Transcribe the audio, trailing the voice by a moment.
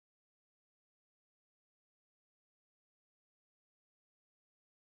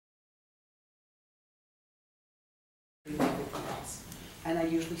everything else. And I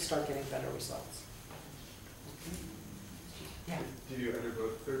usually start getting better results. Okay. Yeah. Do you enter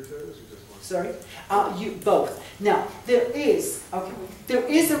both third toes or just one? Sorry? Both. Now, there is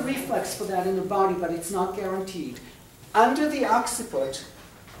a reflex for that in the body, but it's not guaranteed. Under the occiput,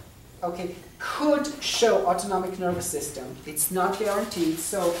 okay, could show autonomic nervous system. It's not guaranteed.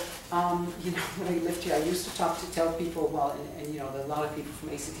 So, you know, when I lived here, I used to tell people, well, and you know, there are a lot of people from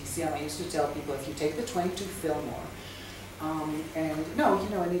ACTCM, I used to tell people, if you take the 22 Fillmore, and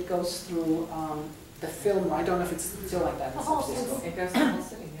it goes through the Fillmore, I don't know if it's still like that in San Francisco. It goes through the whole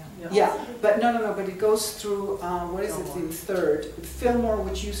city, yeah. Yeah, but no, but it goes through, what is it, in Third? Fillmore,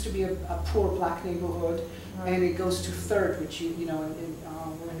 which used to be a poor black neighborhood, and it goes to Third, which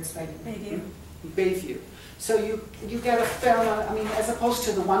where is that? Bayview. So you get a fair amount, I mean, as opposed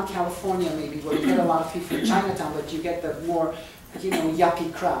to the one California maybe, where you get a lot of people in Chinatown, but you get the more,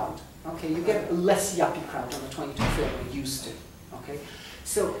 yuppie crowd. Okay, you get a less yuppie crowd on the 22 Fillmore, used to. Okay,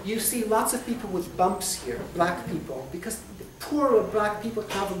 so you see lots of people with bumps here, black people, because the poorer black people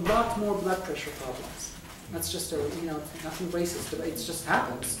have a lot more blood pressure problems. That's just nothing racist, but it just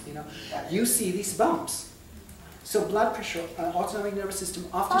happens. You see these bumps. So blood pressure, autonomic nervous system,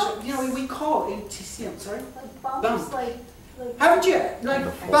 often, we call in TCM, sorry? Like bumps, like haven't you, like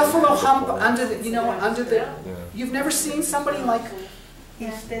buffalo hump under the, you've never seen somebody like,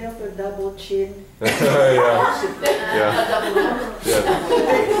 instead of a double chin. Yeah.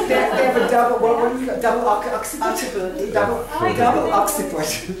 They have a double, what do you got? Double occiput. Double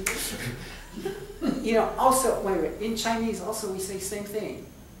occiput. Also, wait, in Chinese also we say same thing.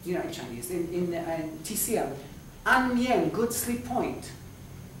 In Chinese, in TCM, An Mian, good sleep point,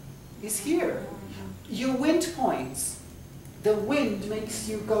 is here. Your wind points, the wind makes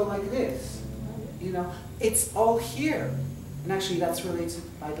you go like this. It's all here. And actually that's related,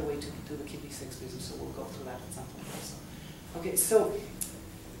 by the way, to the kidney 6 business, so we'll go through that at some point also. Okay, so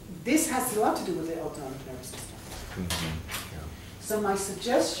this has a lot to do with the autonomic nervous system. So my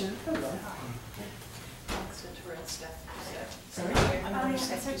suggestion, hello. Sorry?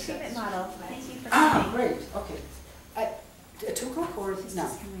 It's a treatment model. Thank you for coming. Great, okay. A 2 o'clock or no?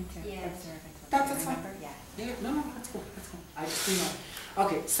 That's fine. Yeah, no, that's cool, I just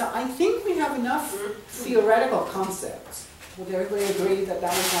okay, so I think we have enough theoretical concepts. Would everybody agree that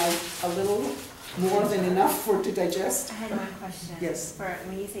that was like a little more than enough to digest? I had one question. Yes.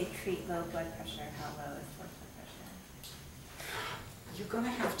 When you say treat low blood pressure, how low is blood pressure? You're going to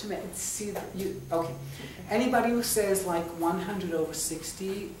have to see that okay. Anybody who says like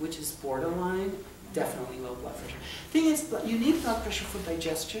 100/60, which is borderline, definitely low blood pressure. Thing is, you need blood pressure for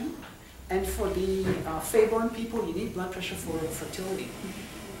digestion, and for the Fayborn people, you need blood pressure for fertility.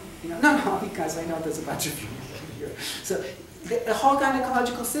 No, because I know there's a bunch of you here. So the whole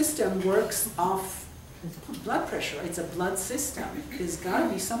gynecological system works off blood pressure. It's a blood system. There's got to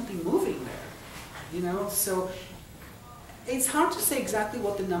be something moving there, So it's hard to say exactly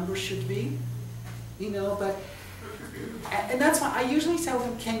what the number should be, but. And that's why I usually tell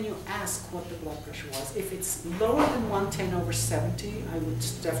them, can you ask what the blood pressure was? If it's lower than 110/70, I would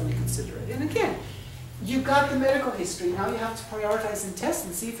definitely consider it. And again, you got the medical history. Now you have to prioritize and test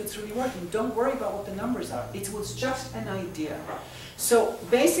and see if it's really working. Don't worry about what the numbers are. It was just an idea. So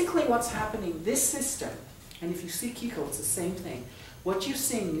basically what's happening, this system, and if you see Kiiko, it's the same thing. What you're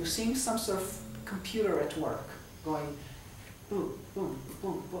seeing some sort of computer at work going boom, boom,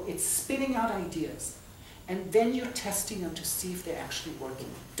 boom, boom. It's spitting out ideas. And then you're testing them to see if they're actually working.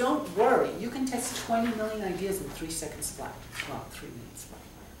 Don't worry, you can test 20 million ideas in 3 seconds flat. Well, 3 minutes flat.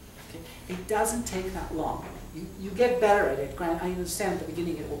 Okay? It doesn't take that long. You get better at it. Grant, I understand at the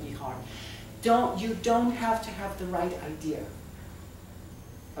beginning it will be hard. You don't have to have the right idea.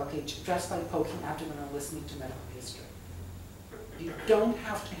 Okay, just by poking abdomen or listening to medical history. You don't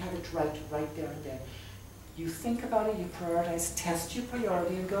have to have it right there and then. You think about it, you prioritize, test your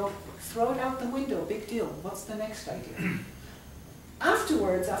priority, and go, throw it out the window, big deal. What's the next idea?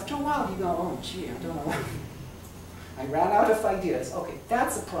 Afterwards, after a while, you go, oh, gee, I don't know. I ran out of ideas. Okay,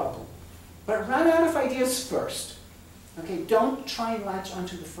 that's a problem. But run out of ideas first. Okay, don't try and latch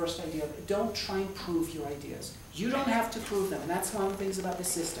onto the first idea. Don't try and prove your ideas. You don't have to prove them. That's one of the things about the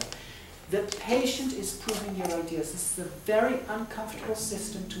system. The patient is proving your ideas. This is a very uncomfortable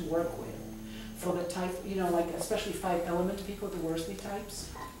system to work with. For the type, like especially 5-element people, the Worsley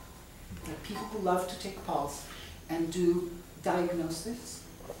types, like people who love to take pulse and do diagnosis,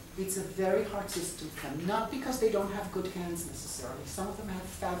 it's a very hard system for them. Not because they don't have good hands necessarily. Some of them have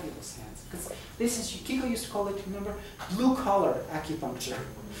fabulous hands. Because this is, Kiiko used to call it, remember, blue-collar acupuncture.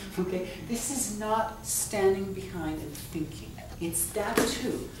 Okay, this is not standing behind and thinking. It's that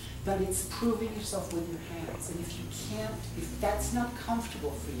too. but it's proving yourself with your hands. And if you can't, if that's not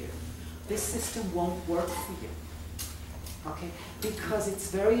comfortable for you, this system won't work for you. Okay? Because it's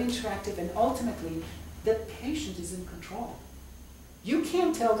very interactive, and ultimately, the patient is in control. You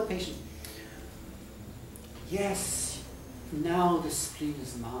can't tell the patient, yes, now the spleen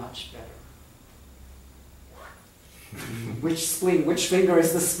is much better. Which spleen? Which finger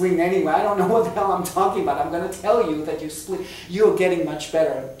is the spleen anyway? I don't know what the hell I'm talking about. I'm going to tell you that you're getting much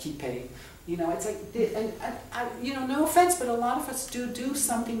better. Keep paying. You know, it's like, and you know, no offense, but a lot of us do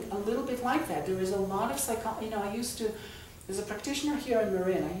something a little bit like that. There is a lot of psychology. You know, I used to, as a practitioner here in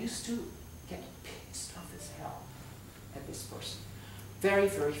Marin, I used to get pissed off as hell at this person. Very,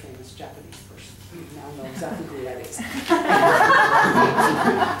 very famous Japanese person. You now know exactly who that is.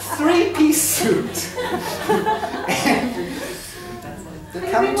 Three-piece suit.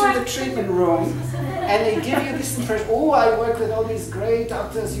 They come into the treatment room and they give you this impression, oh, I work with all these great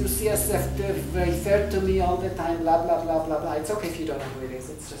doctors, UCSF, they're very fair to me all the time, blah, blah, blah, blah, blah. It's okay if you don't know who it is,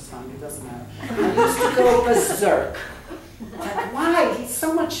 it's just fine, it doesn't matter. I used to go berserk. Like, why? He's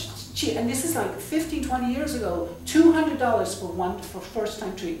so much cheap. And this is like 15, 20 years ago, $200 for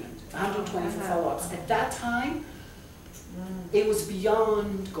first-time treatment, 120 for follow-ups. At that time, it was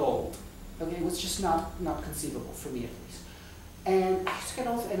beyond gold. Okay, it was just not conceivable for me at least. And I used to get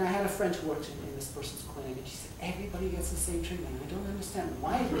all, and I had a friend who worked in this person's clinic, and she said, everybody gets the same treatment. I don't understand.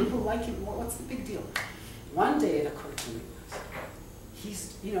 Why people like it? What's the big deal? One day it occurred to me,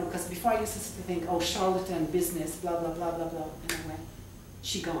 he's, you know, because before I used to think, oh, charlatan, business, blah, blah, blah, blah, blah. And I went,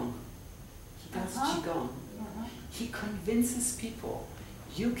 Qigong. He does Qigong. He convinces people,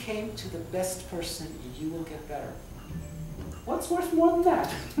 you came to the best person, you will get better. What's worth more than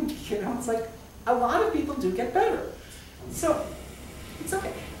that? You know, it's like, a lot of people do get better. So, it's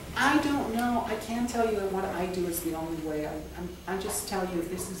okay. I don't know, I can't tell you that what I do is the only way. I just tell you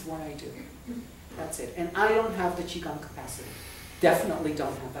this is what I do. That's it. And I don't have the Qigong capacity. Definitely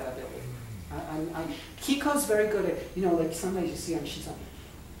don't have that ability. Kiiko's very good at, you know, like sometimes you see her and she's like,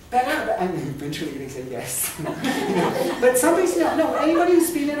 better, and eventually they say yes. You know, but somebody's, no, anybody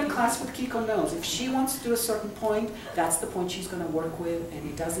who's been in a class with Kiiko knows, if she wants to do a certain point, that's the point she's going to work with, and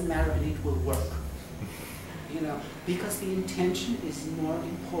it doesn't matter, and it will work. You know, because the intention is more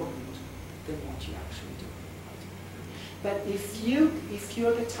important than what you actually do. But if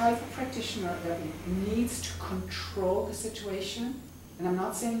you're the type of practitioner that needs to control the situation, and I'm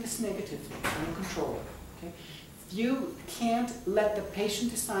not saying this negatively, I'm a controller, okay? You can't let the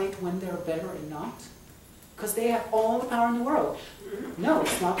patient decide when they're better and not, because they have all the power in the world. No,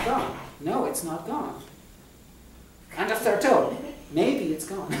 it's not gone. No, it's not gone. And a third toe. Maybe it's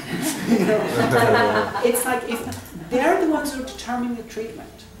gone. You know? It's like if they're the ones who are determining the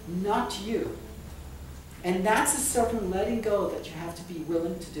treatment, not you. And that's a certain letting go that you have to be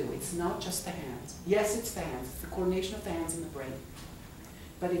willing to do. It's not just the hands. Yes, it's the hands. It's the coordination of the hands and the brain.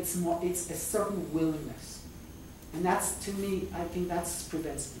 But it's a certain willingness. And that's, to me, I think that's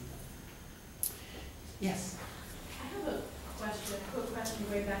prevents me. Yes? I have a question, a quick question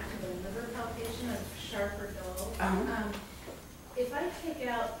going back to the liver palpation of sharp or dull. If I take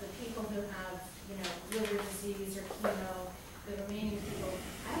out the people who have, you know, liver disease or chemo, the remaining people,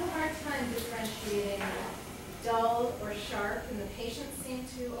 I have a hard time differentiating dull or sharp, and the patients seem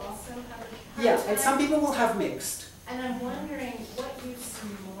to also have a hard time. And some people will have mixed. And I'm wondering what you see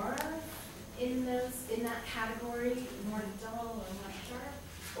more in that category, more dull or more sharp,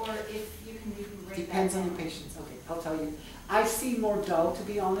 or if you can break that Depends on down. the patients. Okay, I'll tell you. I see more dull, to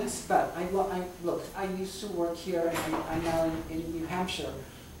be honest, but look, I used to work here, and I'm now in New Hampshire.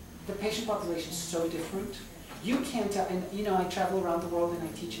 The patient population is so different. You can't tell, and you know, I travel around the world and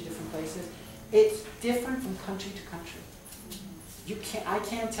I teach in different places. It's different from country to country. I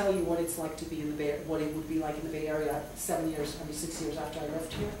can't tell you what it's like to be in the Bay, what it would be like in the Bay Area 6 years after I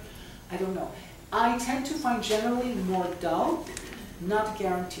left here. I don't know. I tend to find generally more dull, not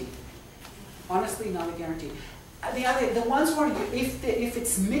guaranteed. Honestly, not a guarantee. The ones where if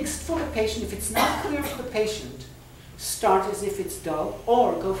it's mixed for the patient, if it's not clear for the patient, start as if it's dull,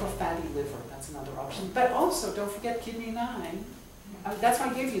 or go for fatty liver. That's another option. But also, don't forget kidney 9. That's why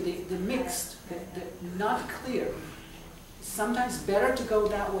I gave you the mixed, the not clear. Sometimes better to go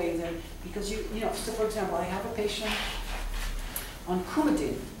that way than, because you know, so for example, I have a patient on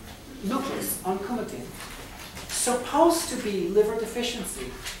Coumadin, lupus on Coumadin, supposed to be liver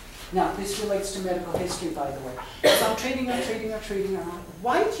deficiency. Now, this relates to medical history, by the way. So I'm treating her.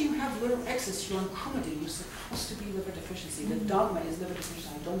 Why do you have liver excess? You're on Coumadin. You're supposed to be liver deficiency. The dogma is liver deficiency.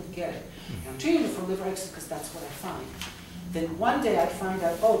 I don't get it. And I'm treating her for liver excess because that's what I find. Then one day I find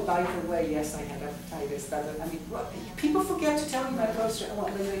out, oh, by the way, yes, I had hepatitis. People forget to tell you medical history. Well,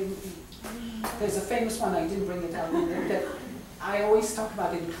 there's a famous one, I didn't bring it out, that I always talk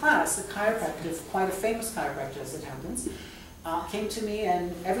about in class. A chiropractor, quite a famous chiropractor as it happens, came to me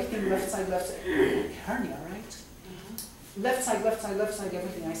and everything left side, hernia, right? Left side,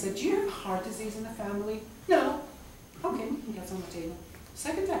 everything. I said, do you have heart disease in the family? No. Okay, that's on the table.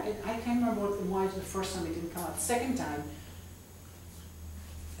 Second time, I can't remember why the first time it didn't come out. Second time,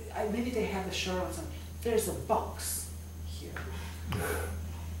 maybe they have the shirt on something. There's a box here.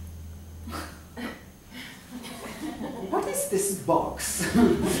 What is this box?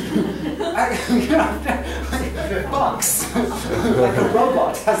 Box. Like a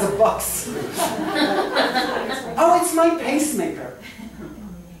robot has a box. Oh, it's my pacemaker.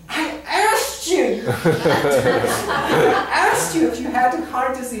 I asked you. I asked you if you had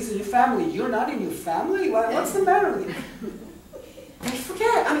heart disease in your family. You're not in your family? What's the matter with you? They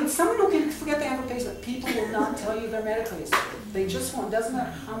forget. I mean, someone who can forget they have a pacemaker. People will not tell you their medical history. They just won't. Doesn't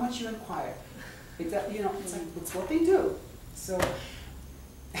matter how much you inquire. It's like it's what they do. So,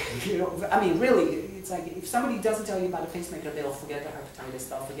 I mean, really, it's like if somebody doesn't tell you about a pacemaker, they'll forget their hepatitis,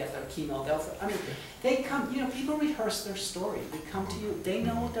 they'll forget their chemo, they come, people rehearse their story. They come to you, they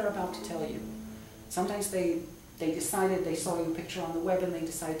know what they're about to tell you. Sometimes they decided, they saw your picture on the web and they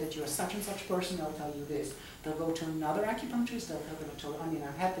decide that you're such and such person, they'll tell you this. They'll go to another acupuncturist, they'll tell them,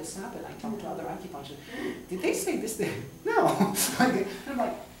 I've had this happen, I talked to other acupuncturists. Did they say this thing? No. And I'm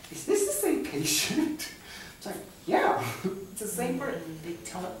like, is this the same patient? It's like, yeah, it's the same person.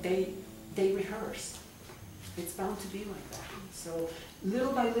 They rehearse. It's bound to be like that. So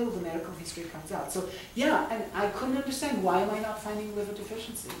little by little, the medical history comes out. So yeah, and I couldn't understand why am I not finding liver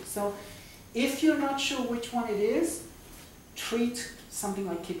deficiency. So if you're not sure which one it is, treat something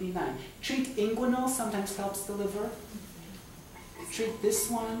like kidney 9. Treat inguinal, sometimes helps the liver. Treat this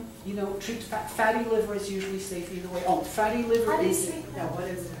one, treat fatty liver is usually safe either way. Oh, fatty liver is... No, what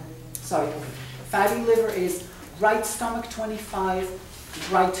is it? Sorry, okay. Fatty liver is right stomach 25,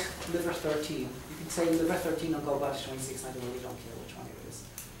 right liver 13. You can say liver 13 or gallbladder 26, I really don't care which one it is.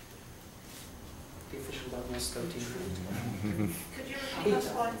 The official level is 13. Could you repeat those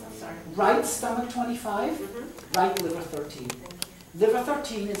ones? I'm sorry. Right stomach 25, right liver 13. Liver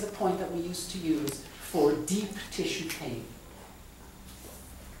 13 is a point that we used to use for deep tissue pain.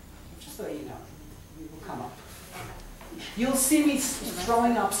 Just so you know, it will come up. You'll see me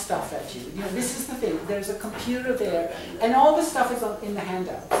throwing up stuff at you. This is the thing. There's a computer there, and all the stuff is in the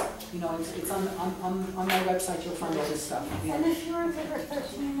handouts. It's on my website. You'll find all this stuff. And if you're liver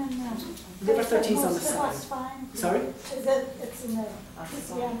 13 and liver 13 is on the side. Sorry? It's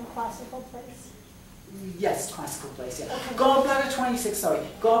on the classical place. Yes, classical place. Yeah. Okay. Gallbladder 26. Sorry,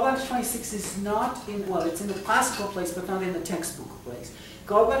 gallbladder 26 is not in. Well, it's in the classical place, but not in the textbook place.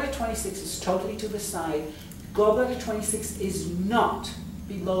 Gallbladder 26 is totally to the side. Gallbladder 26 is not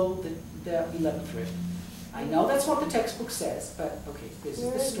below the 11th rib. I know that's what the textbook says, but okay, this is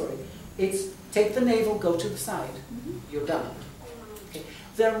the story. It's take the navel, go to the side. You're done. Okay.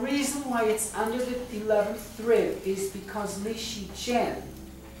 The reason why it's under the 11th rib is because Li Shijian.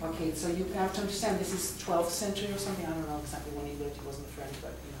 Okay, so you have to understand this is 12th century or something. I don't know exactly when he lived. He wasn't a French,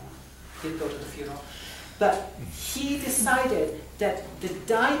 but he did go to the funeral. But he decided that the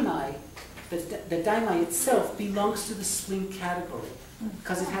daimai itself belongs to the spleen category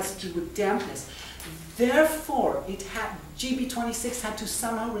because it has to do with dampness. Therefore, GB26 had to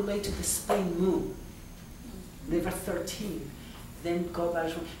somehow relate to the spleen moon, liver 13, then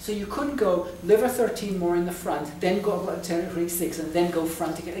gallbladder 20. So you couldn't go liver 13 more in the front, then gallbladder 26, and then go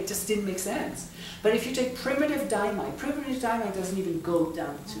front again. It just didn't make sense. But if you take primitive daimai doesn't even go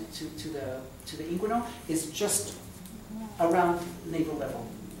down to the inguinal. It's just around navel level.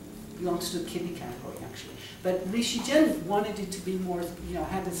 Belongs to the kidney category, actually. But Li Shijian wanted it to be more,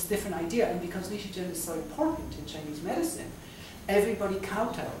 had this different idea, and because Li Shijian is so important in Chinese medicine, everybody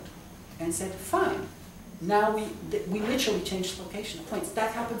kowtowed and said, fine. Now we literally changed the location of points.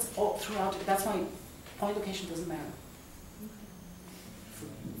 That happens all throughout. That's why point location doesn't matter.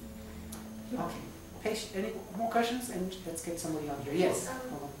 Okay. Any more questions? And let's get somebody on here. Yes.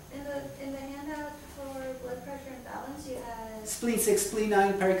 In the handout for blood pressure and balance, you had spleen 6, spleen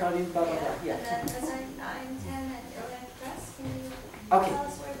 9, pericardium, blah blah blah. Yeah. And then assign 9, 10, and iliac crest. Can you Okay. tell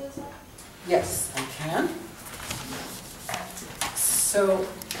us where those are? Yes, I can. So.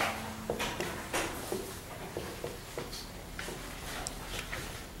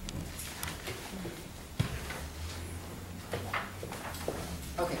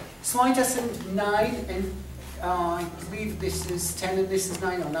 Okay, small intestine 9 and I believe this is 10 and this is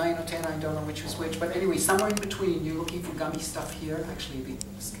 9, or 9 or 10, I don't know which was which, but anyway, somewhere in between, you're looking for gummy stuff here. Actually,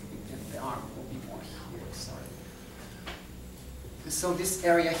 the arm will be more here, sorry. So this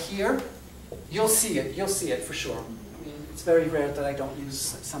area here, you'll see it for sure. I mean, it's very rare that I don't use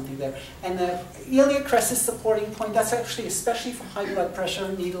something there. And the iliac crest is supporting point. That's actually, especially for high blood pressure,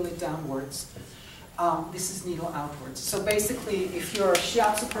 needle it downwards. This is needle outwards. So basically, if you're a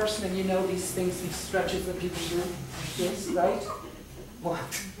shiatsu person and you know these things, these stretches that people do, yes, right?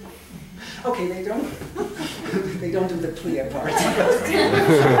 What? Okay, they don't. They don't do the clear part.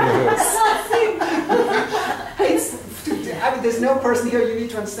 I mean, there's no person here. You need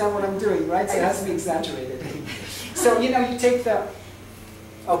to understand what I'm doing, right? So it has to be exaggerated. So you know, you take the.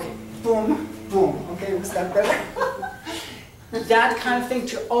 Okay, boom, boom. Okay, was that better? That kind of thing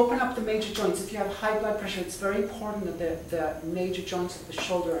to open up the major joints. If you have high blood pressure, it's very important that the major joints of the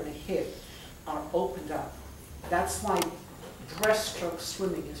shoulder and the hip are opened up. That's why breaststroke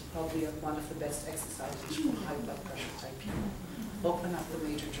swimming is probably one of the best exercises for high blood pressure type people. Open up the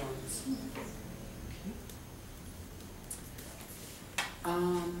major joints.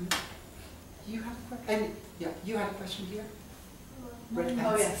 You have a question? And yeah, you had a question here? Red Oh,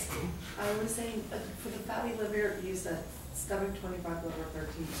 pants. yes. I was saying, for the fatty liver, you said stomach 25, liver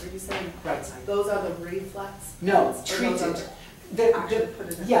 13. Are you saying Right side. those are the reflex? No, Or those treat are it. actually put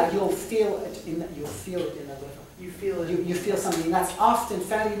it in Yeah, the- you'll feel it in the liver. You feel it? You feel something. That's often,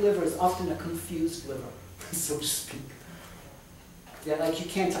 fatty liver is often a confused liver, so to speak. Yeah, like you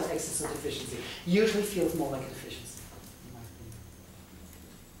can't tell excess or deficiency. Usually feels more like a deficiency, in my opinion.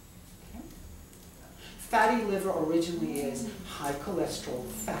 Okay. Fatty liver originally is high cholesterol,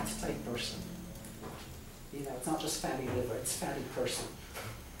 fat type person. You know, it's not just fatty liver, it's fatty person.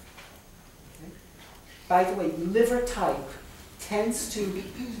 Okay. By the way, liver type tends to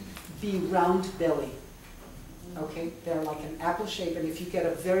be round belly. Okay, they're like an apple shape, and if you get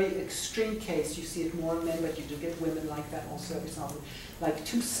a very extreme case, you see it more in men, but you do get women like that also every so often. Like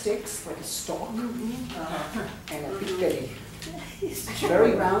two sticks, like a stalk, and a big belly.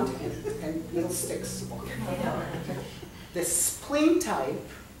 Very round and little sticks. Okay. The spleen type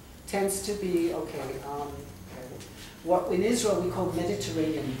tends to be, what in Israel we call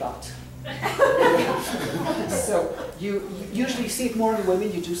Mediterranean butt. So you usually see it more in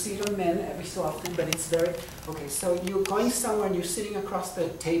women, you do see it in men every so often, but it's very, okay, so you're going somewhere and you're sitting across the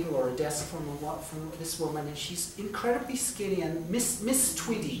table or a desk from this woman, and she's incredibly skinny and Miss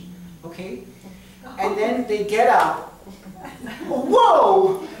Tweedy, okay? And then they get up,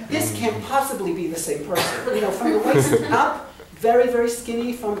 whoa, this can't possibly be the same person. You know, from the waist up, very, very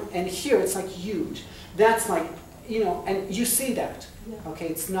skinny, and here it's like huge. That's like, you know, and you see that. Okay,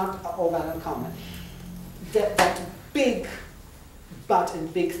 it's not all that uncommon. That big butt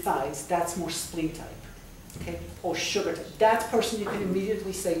and big thighs, that's more spleen type. Okay, or sugar type. That person, you can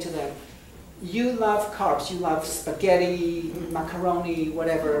immediately say to them, you love carbs, you love spaghetti, macaroni,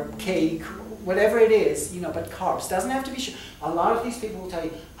 whatever, cake, whatever it is, you know, but carbs. Doesn't have to be sugar. A lot of these people will tell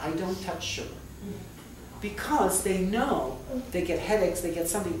you, I don't touch sugar. Because they know they get headaches, they get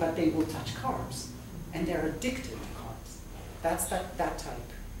something, but they will touch carbs. And they're addicted. That's that type.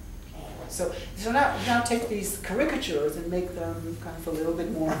 So now take these caricatures and make them kind of a little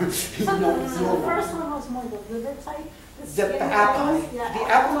bit more normal. So the first one was more the liver type. The apple. The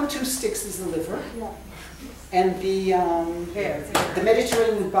apple on two sticks is the liver. Yeah. And the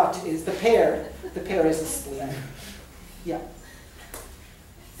Mediterranean butt is the pear. The pear is the spleen. Yeah.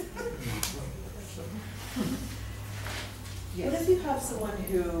 Yes. What if you have someone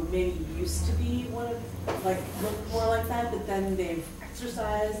who maybe used to be look more like that, but then they've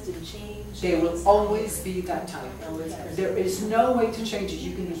exercised and changed? They will always be that type. There is no way to change it.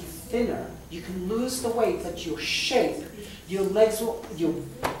 You can be thinner, you can lose the weight, but your shape, your legs,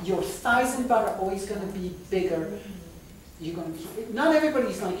 your thighs and butt are always going to be bigger. You're going to, not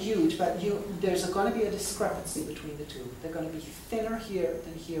everybody's like huge, but there's going to be a discrepancy between the two. They're going to be thinner here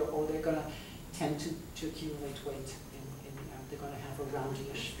than here, or they're going to tend to accumulate weight. They're going to have a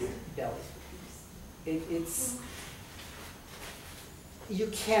roundish belly. You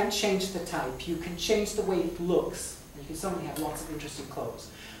can't change the type. You can change the way it looks. You can certainly have lots of interesting clothes.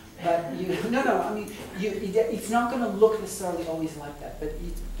 But I mean, it's not going to look necessarily always like that, but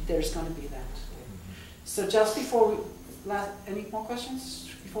there's going to be that. So just before any more questions?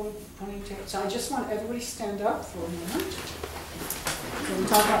 Before we ponytail? So I just want everybody to stand up for a moment. So we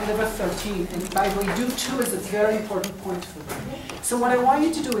talk about liver 13, and by the way, do 2 is a very important point for them. So what I want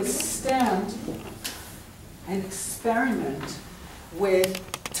you to do is stand and experiment with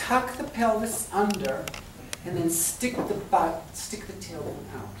tuck the pelvis under, and then stick the tailbone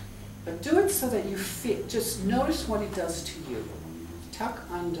out. But do it so that you feel, just notice what it does to you. Tuck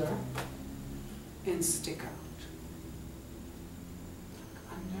under and stick out.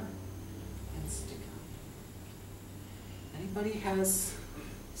 Tuck under and stick out. Anybody has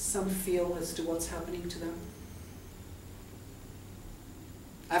some feel as to what's happening to them?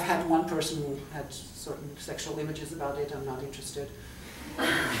 I've had one person who had certain sexual images about it. I'm not interested.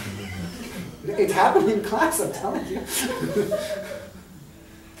 It happened in class, I'm telling you.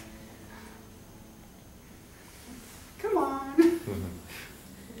 Come on.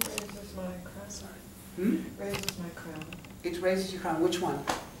 Raises my crown. Hmm? Raises my crown. It raises your crown. Which one?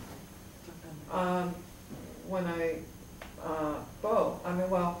 When I, well,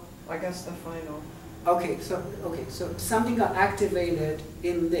 I guess the final. Okay, so something got activated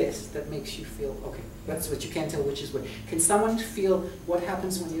in this that makes you feel, okay, that's what you can't tell which is which. Can someone feel what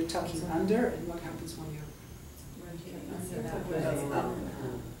happens when you're tucking under and what happens when you're...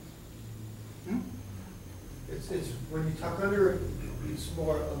 It's when you tuck under it, it's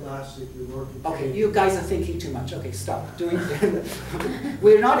more elastic, you're working. Okay, you guys are thinking too much. Okay, stop doing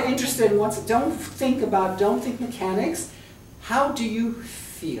We're not interested in what's, don't think mechanics. How do you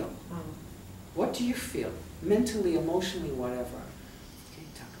feel? What do you feel? Mentally, emotionally, whatever. Okay,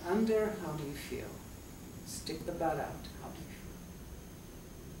 tuck under, how do you feel? Stick the butt out, how do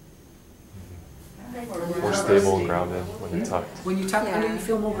you feel? More stable and grounded when you're tucked. When you tuck under, you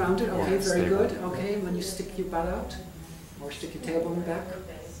feel more grounded? Okay, very stable. good. Okay, when you stick your butt out? Or stick your tailbone back?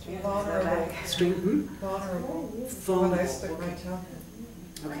 Vulnerable. Straight, Vulnerable. When I Vulnerable. stick my tongue.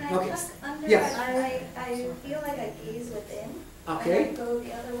 When Okay, I okay. tuck under, Yes. I feel like I gaze within. Okay. And I go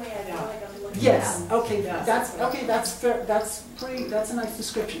the other way, I feel like I'm looking Yes, out. okay, that's fair, that's a nice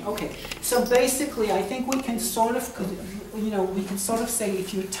description. Okay, so basically, I think we can sort of, we can sort of say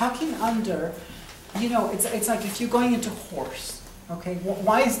if you're tucking under, it's like if you're going into horse. Okay,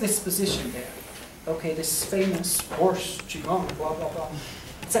 why is this position there? Okay, this famous horse qigong, blah blah blah.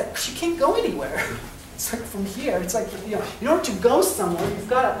 It's like she can't go anywhere. It's like from here. It's like in order to go somewhere, you've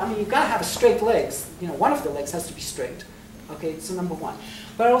got to have a straight legs. One of the legs has to be straight. Okay, so number one.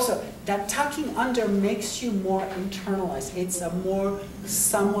 But also, that tucking under makes you more internalized. It's a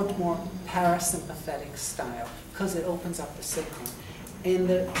somewhat more parasympathetic style because it opens up the sacrum. And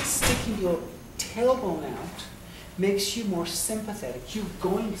the sticking your tailbone out makes you more sympathetic. You're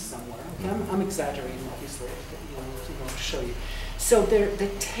going somewhere. Okay, I'm exaggerating, obviously, to show you. So the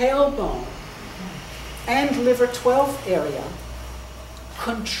tailbone and liver 12 area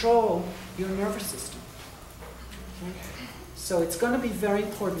control your nervous system. Okay? So it's going to be very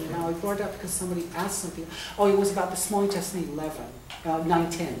important. Now, I brought it up because somebody asked something. Oh, it was about the small intestine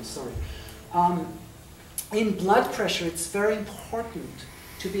 910, sorry. In blood pressure, it's very important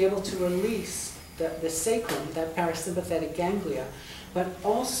to be able to release the sacrum, that parasympathetic ganglia, but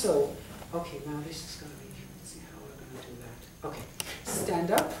also, okay, now this is going to be, let's see how we're going to do that. Okay,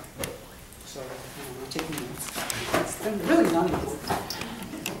 stand up. Sorry, I'm taking notes. It's really not important.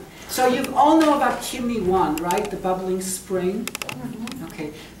 So you all know about kidney 1, right? The bubbling spring.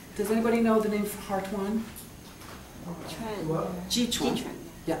 Okay. Does anybody know the name for heart 1? G1.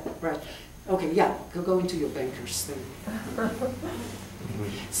 Yeah, right. Okay, yeah. Go into your banker's thing.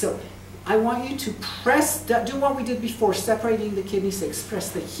 So I want you to do what we did before, separating the kidney 6. Press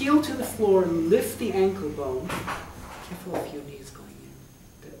the heel to the floor and lift the ankle bone. Careful if your knee is going in.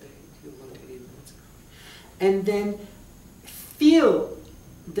 And then feel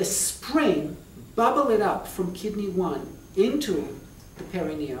the spring, bubble it up from kidney 1 into the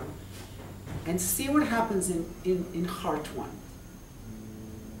perineum, and see what happens in heart 1.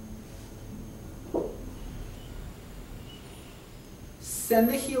 Send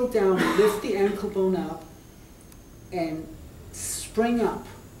the heel down, lift the ankle bone up, and spring up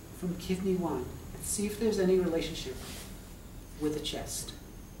from kidney 1. And see if there's any relationship with the chest.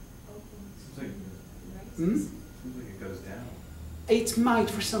 Seems like it goes down. It might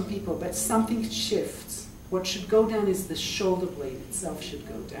for some people, but something shifts. What should go down is the shoulder blade itself should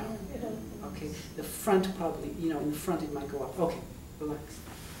go down. Okay, the front probably, in the front it might go up. Okay, relax.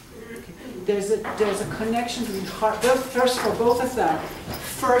 Okay. There's a connection between heart. First, for both of them,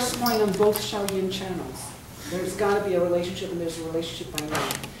 first point on both Shaolin channels. There's got to be a relationship, and there's a relationship by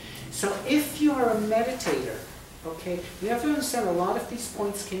name. So if you are a meditator, okay, you have to understand a lot of these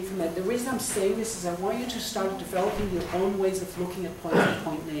points came from that. The reason I'm saying this is I want you to start developing your own ways of looking at points and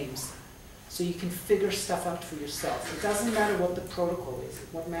point names, so you can figure stuff out for yourself. It doesn't matter what the protocol is.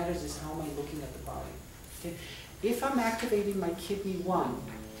 What matters is how am I looking at the body. Okay? If I'm activating my kidney 1,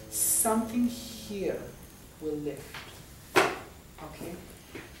 something here will lift. Okay?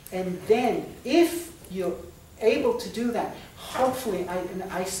 And then if you're able to do that. Hopefully, and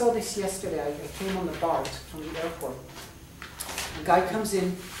I saw this yesterday. I came on the BART from the airport. A guy comes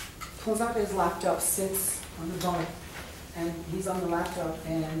in, pulls out his laptop, sits on the BART, and he's on the laptop,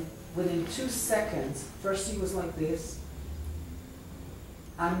 and within 2 seconds, first he was like this.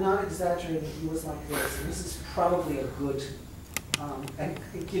 I'm not exaggerating, he was like this. And this is probably a good, and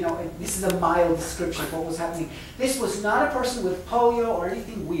this is a mild description of what was happening. This was not a person with polio or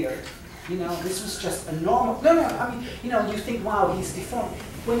anything weird. This was just a normal, you think, wow, he's deformed.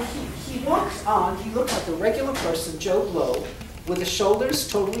 When he walks on, he looked like a regular person, Joe Blow, with the shoulders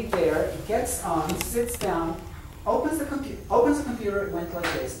totally there. He gets on, sits down, opens the computer, it went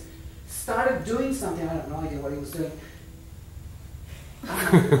like this. Started doing something, I have no idea what he was doing.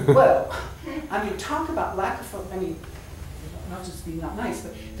 Talk about lack of, not just being not nice,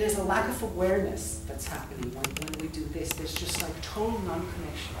 but there's a lack of awareness that's happening when we do this. There's just like total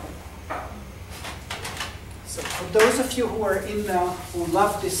non-connection. So for those of you who are who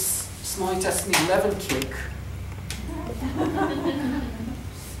love this small intestine 11 kick,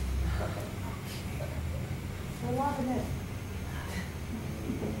 We're loving it.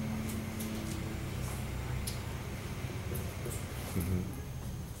 Mm-hmm.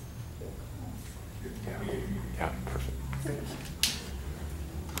 Yeah, perfect.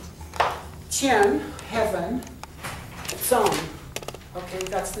 Tian, heaven, Zong. Okay,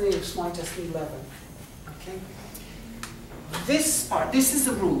 that's the name of small intestine 11. Okay. This part, this is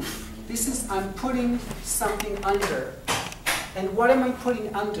the roof. I'm putting something under. And what am I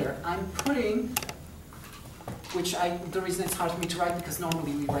putting under? I'm putting, the reason it's hard for me to write, because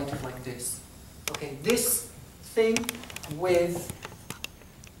normally we write it like this. Okay, this thing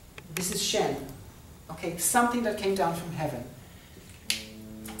this is Shen. Okay, something that came down from heaven.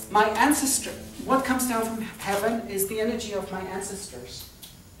 My ancestor, what comes down from heaven is the energy of my ancestors.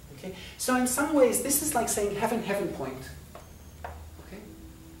 Okay, so in some ways, this is like saying heaven point. Okay,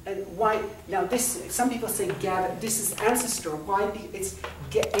 and why? Now some people say gather. This is ancestor. Why? It's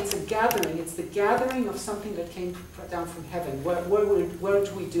a gathering. It's the gathering of something that came down from heaven. Where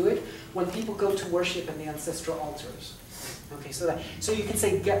do we do it? When people go to worship in the ancestral altars. Okay, so you can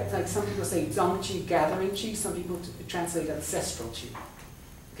say, like some people say Zongqi, gathering qi. Some people translate ancestral qi.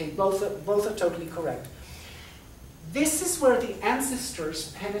 Okay, both are totally correct. This is where the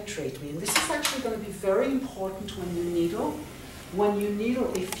ancestors penetrate me, and this is actually going to be very important when you needle. When you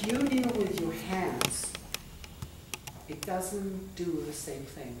needle, if you needle with your hands, it doesn't do the same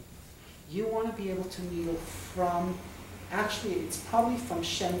thing. You want to be able to needle from, actually it's probably from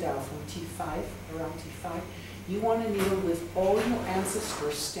Shendao, from T5, around T5. You want to needle with all your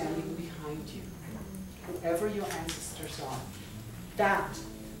ancestors standing behind you, whoever your ancestors are. That,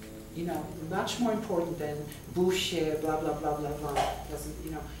 much more important than Boucher, blah, blah, blah, blah, blah.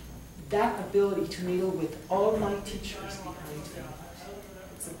 That ability to needle with all my teachers behind me,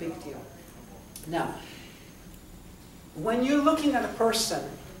 it's a big deal. Now, when you're looking at a person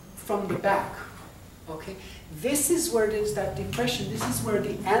from the back, okay, this is where there's that depression. This is where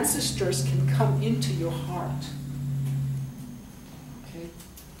the ancestors can come into your heart. Okay?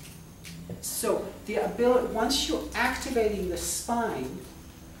 So the ability, once you're activating the spine,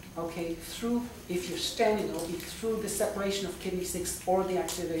 okay, if you're standing, it'll be through the separation of kidney 6 or the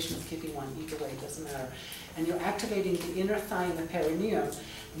activation of kidney 1, either way, it doesn't matter. And you're activating the inner thigh and the perineum.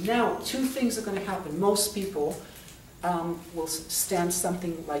 Now, 2 things are going to happen. Most people will stand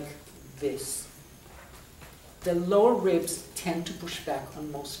something like this. The lower ribs tend to push back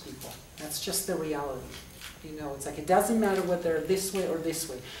on most people. That's just the reality. It's like it doesn't matter whether they're this way or this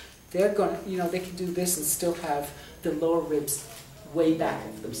way. They're going to, they can do this and still have the lower ribs way back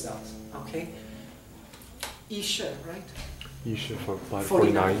of themselves. Okay? Isha, right? Isha for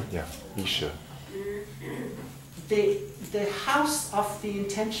 49. Yeah, Isha. The house of the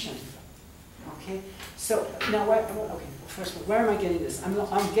intention. Okay? So now, okay. First of all, where am I getting this?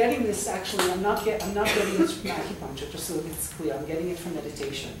 I'm getting this actually. I'm not getting this from acupuncture. Just so it's clear, I'm getting it from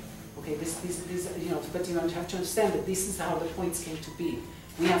meditation. Okay, but you have to understand that this is how the points came to be.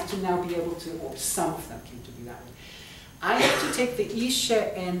 We have to now be able to, or some of them came to be that way. I have to take the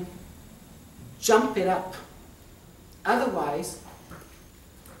Isha and jump it up. Otherwise,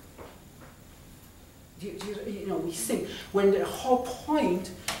 we think when the whole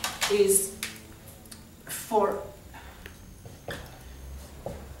point is for.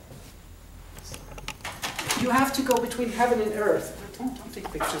 You have to go between heaven and earth. Don't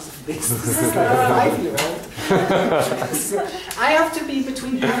take pictures of this. This is like a 5-year-old. So I have to be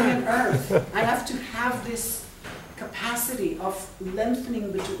between heaven and earth. I have to have this capacity of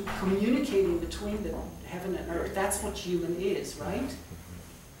lengthening, communicating between the heaven and earth. That's what human is, right?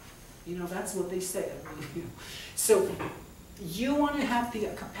 You know, that's what they say. So you want to have the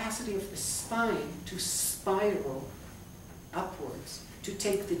capacity of the spine to spiral upwards, to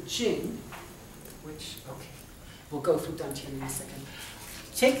take the jing, which, okay, we'll go through Dantian in a second.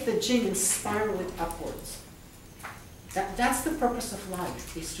 Take the jing and spiral it upwards. That's the purpose of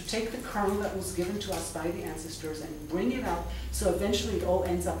life, is to take the kernel that was given to us by the ancestors and bring it up, so eventually it all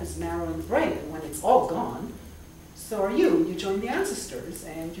ends up as marrow in the brain. And when it's all gone, so are you. You join the ancestors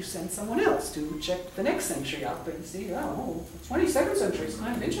and you send someone else to check the next century up and see, oh, 22nd century is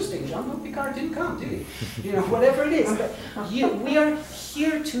kind of interesting. Jean-Luc Picard didn't come, did he? You know, whatever it is. But we are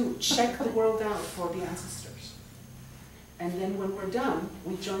here to check the world out for the ancestors. And then when we're done,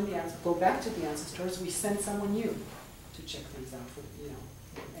 we join the ancestors, go back to the ancestors, we send someone new to check things out, for, you know,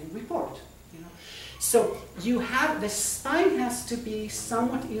 and report. You know, so you have the spine has to be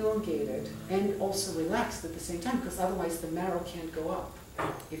somewhat elongated and also relaxed at the same time, because otherwise the marrow can't go up.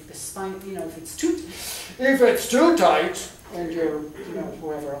 If the spine, you know, if it's too tight, and you're, you know,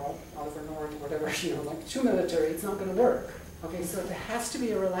 whoever, Oliver North, whatever, you know, like too military, it's not going to work. Okay, so there has to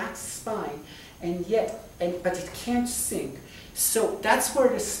be a relaxed spine, and yet, but it can't sink. So that's where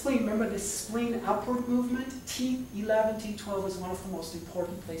the spleen, remember the spleen upward movement, T11, T12 is one of the most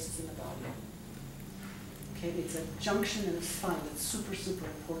important places in the body. Okay, it's a junction in the spine that's super, super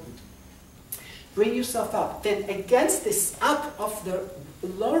important. Bring yourself up. Then against this up of the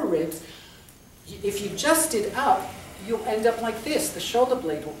lower ribs, if you just did up, you'll end up like this. The shoulder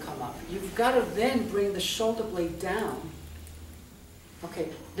blade will come up. You've got to then bring the shoulder blade down. Okay,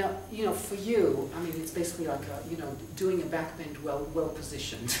 now, you know, for you, I mean, it's basically like, you know, doing a back bend well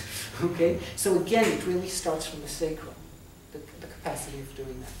positioned, okay? So again, it really starts from the sacrum, the capacity of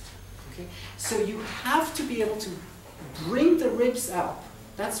doing that, okay? So you have to be able to bring the ribs up.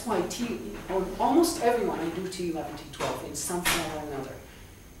 That's why almost everyone, I do T11, T12 in some form or another,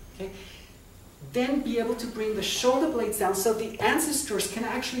 okay? Then be able to bring the shoulder blades down so the ancestors can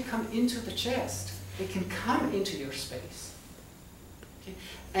actually come into the chest. They can come into your space. Okay.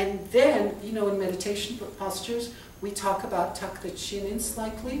 And then, you know, in meditation postures, we talk about tuck the chin in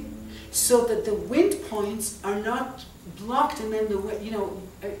slightly, so that the wind points are not blocked, and then the, you know,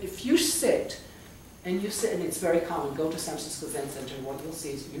 if you sit, and it's very common, go to San Francisco Zen Center, and what you'll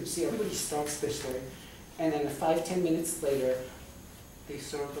see is, you see everybody starts this way, and then 5-10 minutes later, they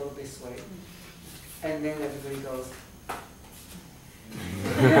sort of go this way, and then everybody goes,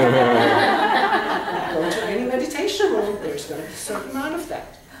 go to any meditation room, there's going to be a certain amount of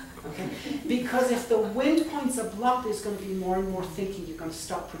that. Okay? Because if the wind points are blocked, there's going to be more and more thinking. You're going to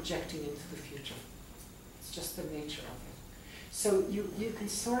start projecting into the future. It's just the nature of it. So you can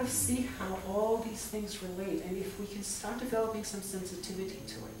sort of see how all these things relate. And if we can start developing some sensitivity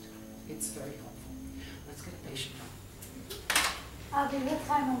to it, it's very helpful. Let's get a patient on. Avi, what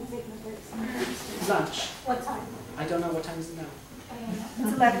time are we taking a break? Lunch. What time? I don't know what time is it now.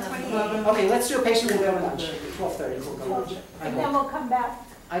 It's 11:28. Okay, let's do a patient, we'll go to lunch. 12:30, we'll go lunch. And then we'll come back.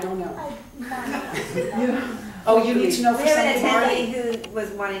 I don't know. I- Oh, you need to know for We have an some attendee who was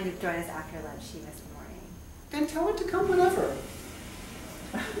wanting to join us after lunch. She missed the morning. Then tell her to come whenever.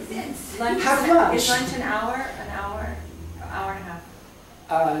 Lunch Have lunch. Is lunch an hour? An hour and a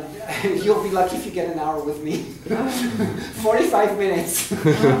half. You'll be lucky if you get an hour with me. 45 minutes.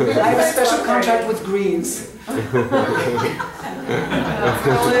 I have a special contract with Greens.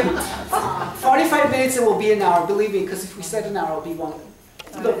 45 minutes, it will be an hour, believe me, because if we said an hour, it'll be one.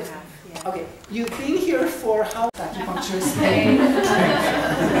 Look, okay, you've been here for how acupuncture is pain?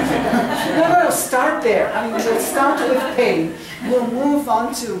 No, start there. I mean, let's start with pain. We'll move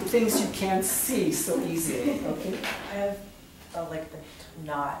on to things you can't see so easily, okay? I have like the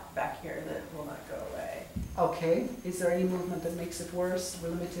knot back here that will not go away. Okay, is there any movement that makes it worse? We're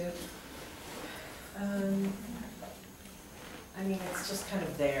limited? I mean, it's just kind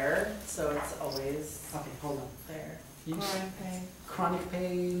of there, so it's always Okay, hold on. there. Groin pain. Chronic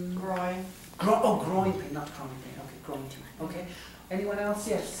pain? Groin. Groin pain, not chronic pain. Okay, groin pain. Okay. Anyone else?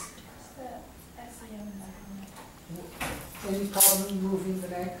 Yes. Any problem moving the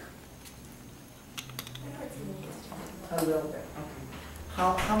neck? A little bit. Okay.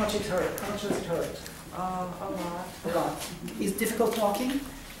 How much it hurt? How much does it hurt? A lot. A lot. Is it difficult walking?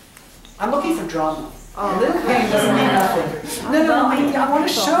 I'm looking for drama. A little pain doesn't mean nothing. No, I want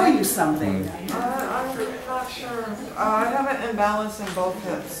to show you something. I'm not sure. I have an imbalance in both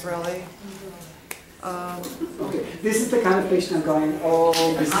hips, really. Okay, this is the kind of patient I'm going, oh,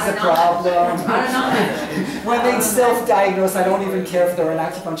 this is a problem. When they self-diagnose, I don't even care if they're an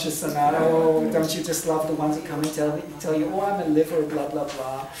acupuncturist or not. Oh, don't you just love the ones who come and tell you, oh, I'm a liver, blah, blah,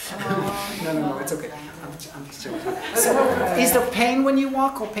 blah. No, it's okay. I'm I'm just joking. So, is there pain when you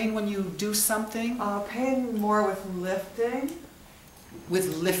walk or pain when you do something? Pain more with lifting.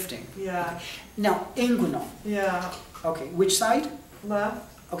 With lifting. Yeah. Now, inguinal. Yeah. Okay, which side? Left.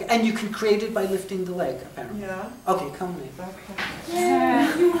 Okay, and you can create it by lifting the leg, apparently. Yeah. Okay, come in. Okay.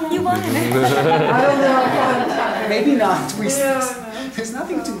 You won. I don't know. Maybe not. Yeah, There's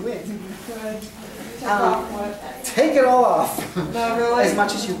nothing to win. Good. Take it all off. No, really? As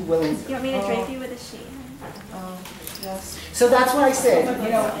much as you will. You want me to drape you with a sheet? Yes. So that's what I said. You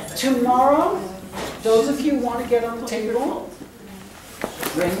know, tomorrow, those of you who want to get on the table,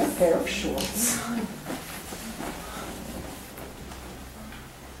 bring a pair of shorts.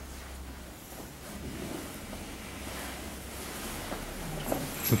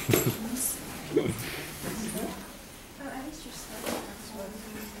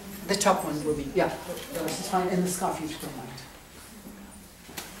 The top one will be, yeah, this is fine, and the scarf you should don't mind.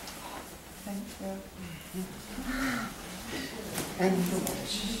 Thank you. And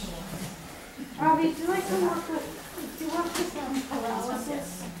Avi, do you like to work with, do you work with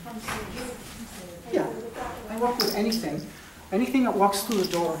paralysis from surgery? yeah, I work with anything that walks through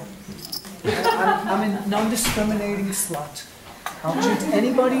the door. I'm a non-discriminating slut. I'll treat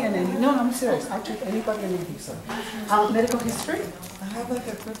anybody and any, no, I'm serious, I'll treat anybody and anything, so. Medical history? I have a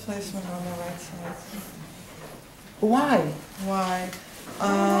hip replacement on the right side. Why? Why?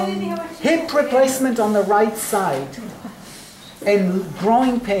 Hip replacement on the right side and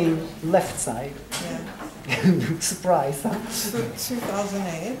growing pain left side. Yeah. Surprise, huh?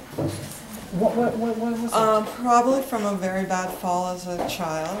 2008. What was it? Probably from a very bad fall as a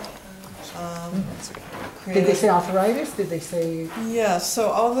child. Did they say arthritis? Did they say? Yeah,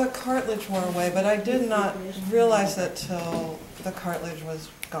 so all the cartilage wore away, but I did not realize it till the cartilage was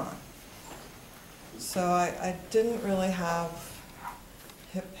gone. So I didn't really have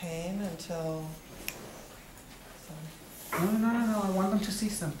hip pain until... No, I want them to see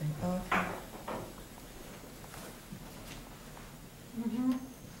something. Okay.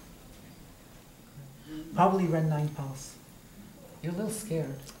 Probably Ren 9 pulse. You're a little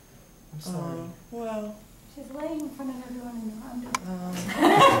scared. I'm sorry. Well... She's laying in front of everyone in her underwear.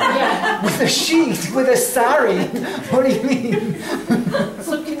 Yeah, with a sheet, with a sari. What do you mean?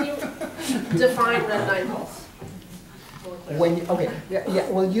 So can you define red 9 pulse? When you, okay, yeah.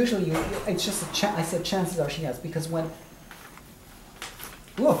 Well, usually it's just a I said chances are she has because when.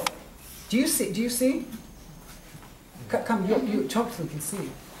 Look, do you see? Do you see? Come, you talk so we can see.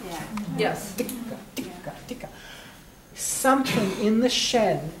 Yeah. Yes. Tika, tika, tika. Something in the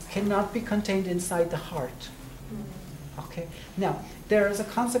shen cannot be contained inside the heart. Okay. Now there is a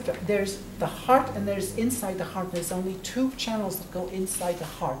concept. There's the heart, and there's inside the heart. There's only two channels that go inside the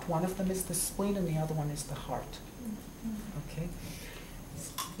heart. One of them is the spleen, and the other one is the heart. Okay.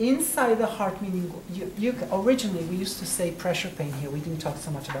 Inside the heart, meaning originally we used to say pressure pain here. We didn't talk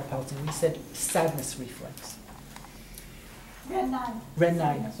so much about pulsing. We said sadness reflex. Red 9. Ren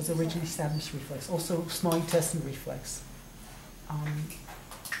 9 was originally sadness reflex. Also small intestine reflex.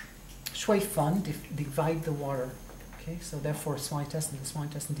 Shui Fun, divide the water. Okay, so therefore the small intestine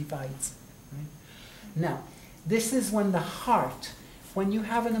divides. Right? Now, this is when the heart, when you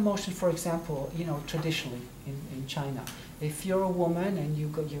have an emotion, for example, traditionally in China, if you're a woman and you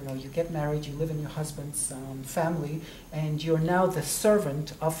get married, you live in your husband's family, and you're now the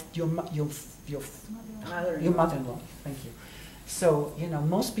servant of your mother-in-law. Thank you. So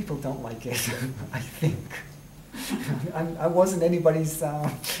most people don't like it. I think. I wasn't anybody's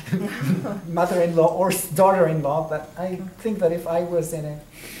mother-in-law or daughter-in-law, but I think that if I was in it,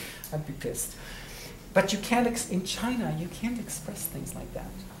 I'd be pissed. But you can't in China. You can't express things like that.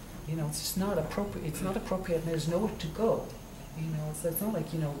 It's just not appropriate. It's not appropriate, and there's nowhere to go. It's not like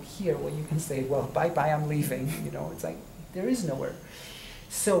here where you can say, "Well, bye, I'm leaving." It's like there is nowhere.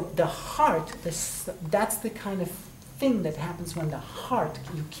 So the heart, that's the kind of thing that happens when the heart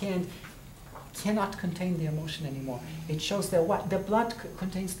cannot contain the emotion anymore. It shows that what the blood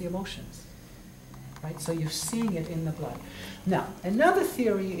contains the emotions, right? So you're seeing it in the blood. Now another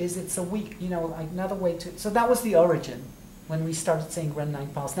theory is it's a weak, another way to. So that was the origin when we started saying Ren 9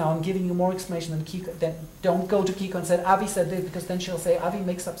 pulse. Now I'm giving you more explanation than Kiiko. Then don't go to Kiiko and say Avi said this, because then she'll say Avi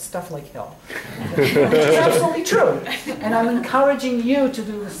makes up stuff like hell. Which is absolutely true, and I'm encouraging you to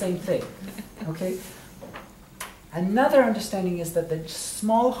do the same thing. Okay. Another understanding is that the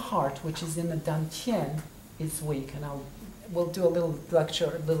small heart, which is in the dantian, is weak, and we'll do a little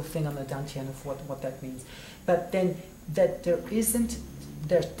lecture, a little thing on the dantian of what that means. But then that the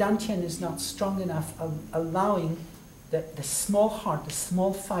dantian is not strong enough of allowing the small heart, the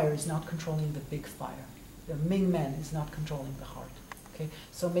small fire is not controlling the big fire. The Ming Men is not controlling the heart. okay?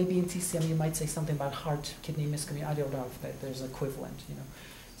 So maybe in TCM you might say something about heart, kidney miscommunication. I don't know if there's equivalent, you know.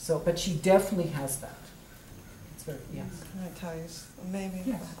 So, but she definitely has that. It's very, yes. Can I tell you, maybe?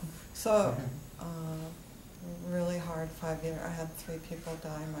 Yes. So, really hard 5 years. I had 3 people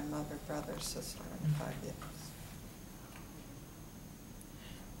die, my mother, brother, sister, in 5 years.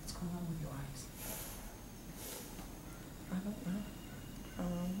 What's going on with your eyes? I don't know.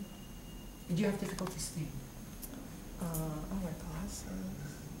 Do you have difficulty seeing? I wear glasses.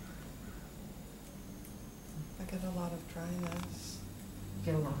 I get a lot of dryness. You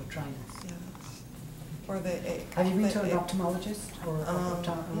get a lot of dryness. Yes. Or they ache. Have you been They to an ache. ophthalmologist or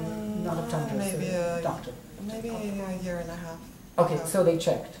not optometrist, maybe a doctor? Maybe a year and a half. Okay, ago. so they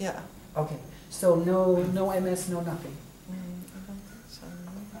checked. Yeah. Okay, so no MS, no nothing. I don't think so.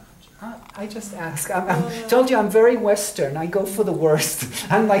 I just ask. I told you I'm very Western. I go for the worst.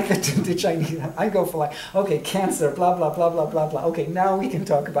 Unlike the Chinese, I go for like, okay, cancer, blah blah blah blah blah blah. Okay, now we can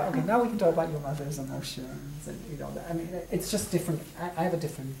talk about. Okay, now we can talk about your mother's emotions and you know. I mean, it's just different. I have a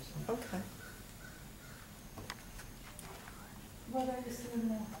different. Okay. What are you seeing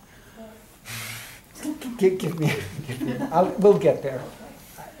now? Give me. We'll get there.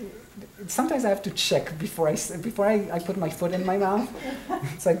 Sometimes I have to check before I put my foot in my mouth.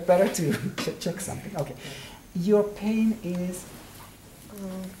 It's like better to check something. Okay, your pain is.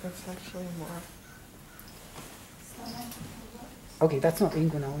 It's actually more. Okay, that's not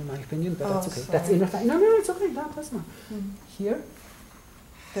inguinal in my opinion, but that's okay. Sorry. That's inner thigh. No, it's okay. That's not. Here.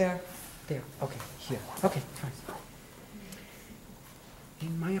 There. There. Okay. Here. Okay. Fine.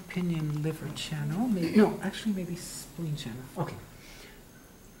 In my opinion, liver channel. Maybe spleen channel. Okay.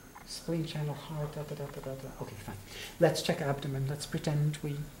 Spleen channel, heart, da da da da da da. Okay, fine. Let's check abdomen. Let's pretend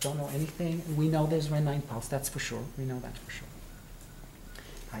we don't know anything. We know there's Ren9 pulse, that's for sure. We know that for sure.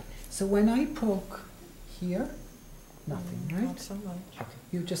 Right. So when I poke here, nothing, right? Not so much. Okay.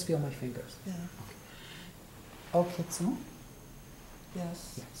 You just feel my fingers. Yeah. Okay. Okitsu?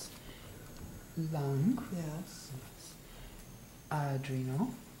 Yes. Yes. Lung? Yes. Yes.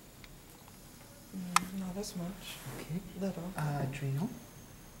 Adrenal? Not as much. Okay. Little. Adrenal?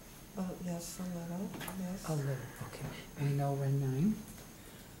 Oh, yes, a little. Yes. A little, okay. We know Ren9.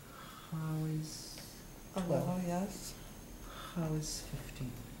 How is A 12? little, yes. How is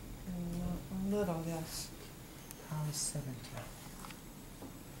 15? A little, yes. How is 17?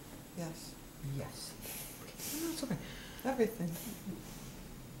 Yes. Yes. Okay. No, it's okay. Everything.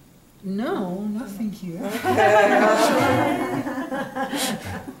 No, nothing here.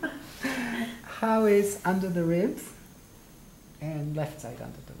 How is under the ribs? And left side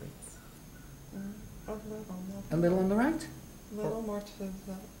under the ribs? A little. A little on the right? A little more to the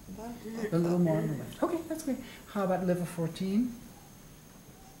left. A little more on the left. Okay, that's great. How about liver 14?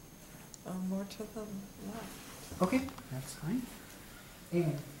 More to the left. Okay, that's fine.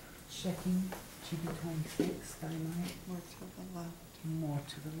 And checking GB26, dynamite. More to the left. More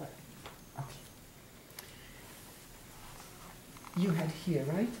to the left. Okay. You had here,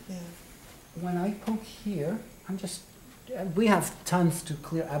 right? Yeah. When I poke here, we have tons to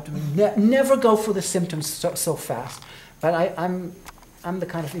clear abdomen. Never go for the symptoms so fast. But I'm the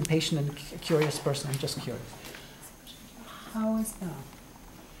kind of impatient and curious person. I'm just curious. How is that?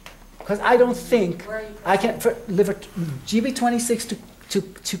 Because I don't think I can for liver GB26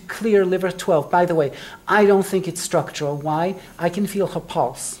 to clear liver 12. By the way, I don't think it's structural. Why? I can feel her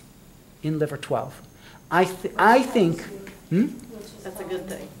pulse in liver 12. I think. That's a good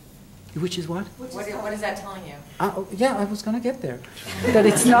thing. Which is what? What is that telling you? Yeah, I was going to get there. That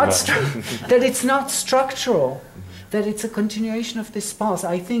it's not that it's not structural. That it's a continuation of this pulse.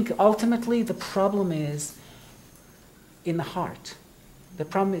 I think ultimately the problem is in the heart. The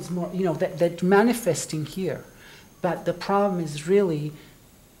problem is more, that manifesting here. But the problem is really,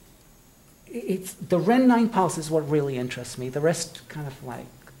 it's the Ren9 pulse is what really interests me. The rest kind of like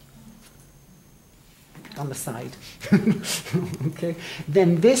on the side. Okay.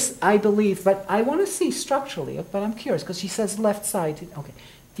 Then this, I believe, but I want to see structurally, but I'm curious because she says left side. Okay.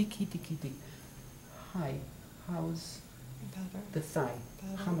 Diki. Hi. How's Better. the thigh?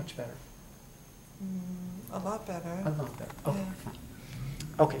 Better. How much better? A lot better. A lot better. Okay, Yeah. fine.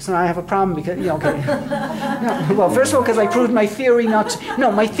 Okay, so now I have a problem because, okay. No, well, first of all, because I proved my theory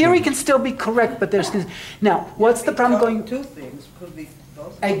my theory can still be correct, but there's, now, what's the problem going? Two things could be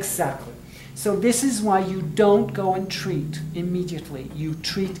both. Exactly. So this is why you don't go and treat immediately. You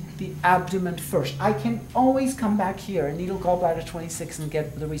treat the abdomen first. I can always come back here and needle gallbladder 26 and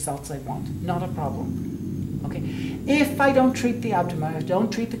get the results I want. Not a problem. Okay. If I don't treat the abdomen, I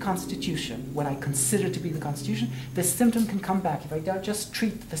don't treat the constitution, what I consider to be the constitution, the symptom can come back. If I don't just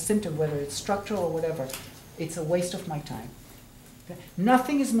treat the symptom, whether it's structural or whatever, it's a waste of my time.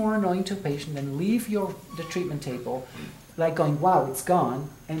 Nothing is more annoying to a patient than leave the treatment table like going, wow, it's gone,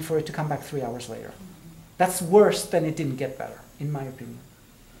 and for it to come back 3 hours later. That's worse than it didn't get better, in my opinion.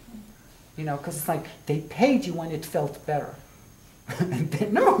 You know, because it's like they paid you when it felt better. And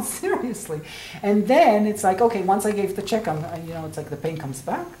then, no, seriously. And then it's like, okay, once I gave the check, you know, it's like the pain comes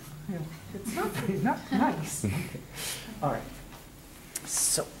back. You know, it's not very nice. Okay. All right.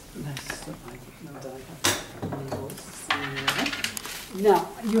 So, now,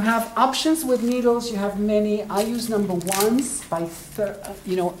 you have options with needles. You have many. I use number ones by,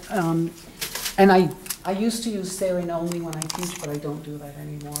 you know, and I used to use sarin only when I teach, but I don't do that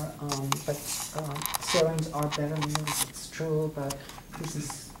anymore. But sarins are better needles, it's true, but this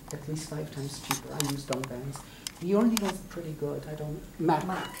is at least 5 times cheaper. I use dong bands. Your needles are pretty good. I don't,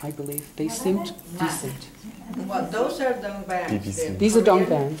 MAC, I believe. They seemed decent. Well, those are dong bands. BBC. These are dong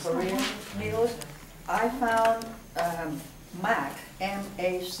bands. Korean needles. I found MAC,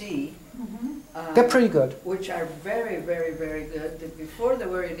 M-A-C. They're pretty good. Which are very, very, very good. Before they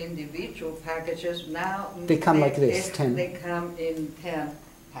were in individual packages, now They come like this, 10. They come in 10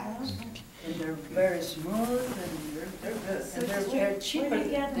 packs. And they're very smooth and they're good. And they're cheaper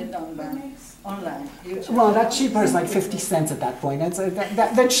than dong bands online. Well, that cheaper is like 50 cents at that point. That's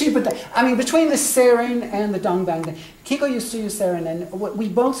that cheaper. I mean, between the sarin and the dong bang, Kiiko used to use sarin, and we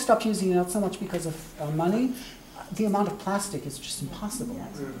both stopped using it, not so much because of money. The amount of plastic is just impossible.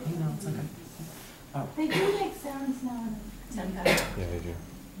 You know, it's like They do make sounds now and then. Yeah, they do.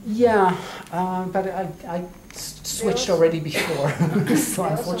 yeah, but I switched already before, so They also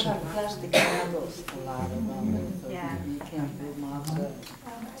unfortunately. have plastic candles, a lot of them. So Yeah. you can't do lots of.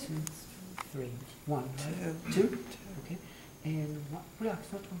 2, 3, 1, right? 2? Okay. And one,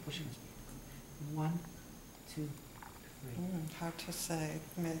 relax, not one pushing us. 1, 2, 3. Hard to say,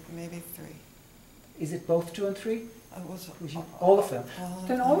 maybe 3. Is it both 2 and 3? It was All of them. all of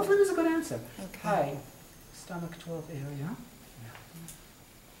Then all of them is a good answer. Okay. Hi. Stomach 12 area.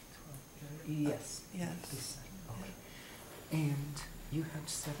 Yes. Yes. This side. Okay. And you had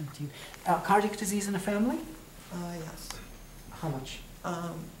 17. Cardiac disease in a family? Yes. How much?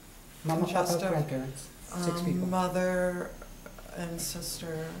 Mama, Papa, grandparents? 6 people. Mother and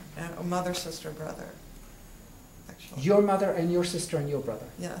sister, and mother, sister, brother. Actually. Your mother and your sister and your brother?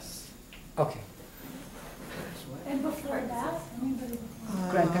 Yes. Okay. And before that, anybody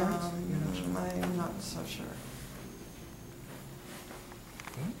before? Grandparents? I'm not so sure.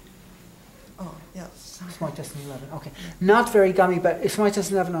 Oh, yes. Small intestine 11. Okay. Not very gummy, but small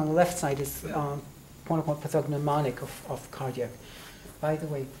intestine 11 on the left side is quote-unquote pathognomonic of cardiac. By the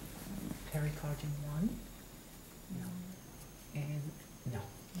way, pericardium 1? No. And no.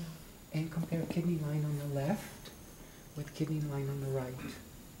 And compare kidney line on the left with kidney line on the right.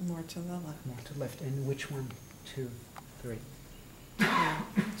 More to the left. More to the left. And which one? 2, 3. 2.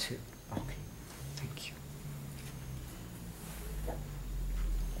 Okay. Thank you. Yeah.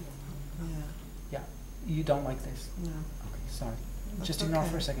 Yeah. You don't like this? No. Okay, sorry. That's Just ignore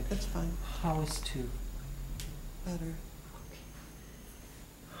okay. for a second. It's fine. How is 2? Better. Okay.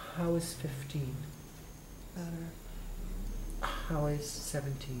 How is 15? Better. How is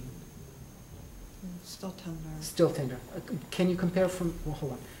 17? Still tender. Still tender. Can you compare from, well,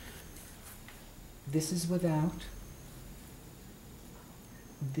 hold on. This is without.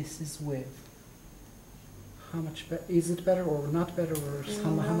 This is with. How much better? Is it better or not better, or how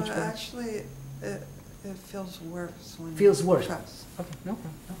much better? Actually, it feels worse when Feels you worse. press. Okay, no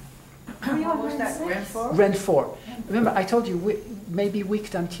problem. No problem. What was that, Ren 4? Ren 4. Remember, I told you maybe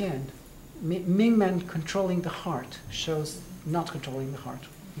weak dantian. Ming Men controlling the heart shows not controlling the heart.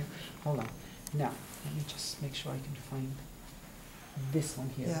 Yeah. Hold on. Now, let me just make sure I can find this one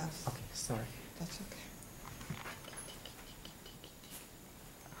here. Yes. Okay, sorry. That's okay.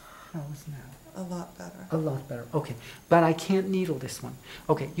 How is now? A lot better. A lot better. Okay, but I can't needle this one.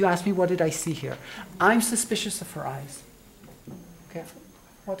 Okay, you asked me what did I see here. I'm suspicious of her eyes. Okay,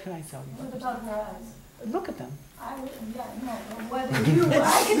 what can I tell you? What about her eyes? Look at them. I would, yeah, no, what are you,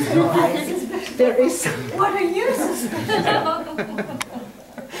 I can say I suspicious. There is. What are you suspicious of?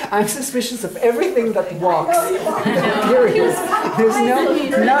 I'm suspicious of everything that walks. Period. There's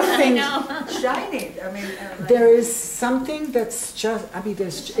nothing. Shiny, I mean. There is something that's just. I mean,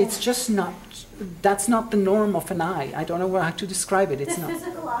 it's just not. That's not the norm of an eye. I don't know how to describe it. It's The not.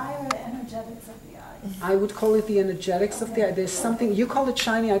 physical eye or the energetics of the eye? I would call it the energetics of the eye. There's something. You call it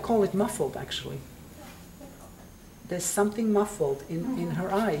shiny. I call it muffled. Actually, there's something muffled in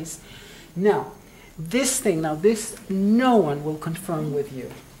her eyes. Now, this no one will confirm with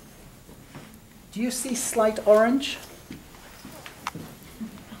you. Do you see slight orange?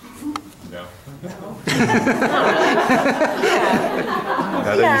 No. Now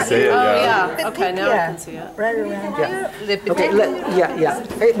that you say it, yeah. Yeah, okay, now I can see it. Right around here. Okay,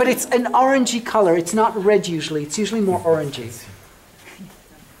 yeah. But it's an orangey color. It's not red usually. It's usually more orangey.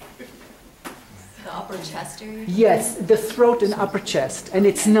 The upper chest area? Yes, the throat and upper chest. And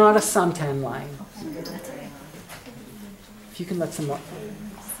it's not a suntan line. If you can let some more.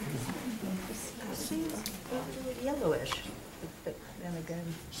 Yellowish. But then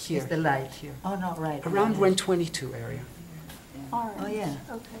again, Here. it's the light here. Oh, no, right. Around right. 122 area. Oh, yeah.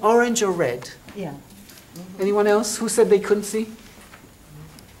 Orange or red? Yeah. Anyone else who said they couldn't see?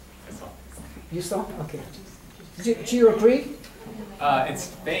 You saw? Okay. Do you agree? It's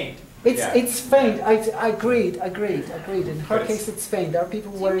faint. It's faint. I agreed. In her But case, it's faint. There are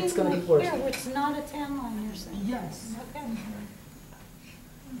people where it's going to be worse. Here, it's not a tan line, you're saying? Yes. Okay.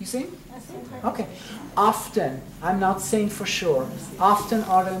 You see? I see. Okay. Often, I'm not saying for sure, often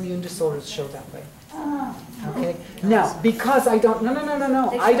autoimmune disorders show that way. Okay? Now, because I don't, no.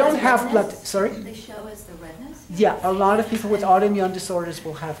 I don't have blood, sorry? They show as the redness? Yeah, a lot of people with autoimmune disorders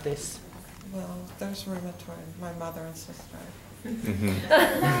will have this. Well, there's rheumatoid, my mother and sister. No,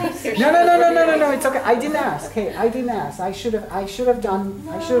 it's okay. I didn't ask. Hey, I didn't ask. I should have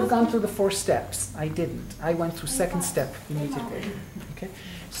gone through the 4 steps. I didn't. I went through second step immediately. Okay?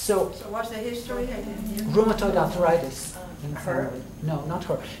 So what's the history? rheumatoid arthritis in the family. No, not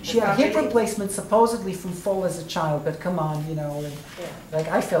her. She had a hip replacement supposedly from fall as a child, but come on, like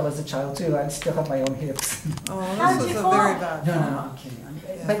I fell as a child too. I still have my own hips. Oh, this was a very bad. No, I'm kidding.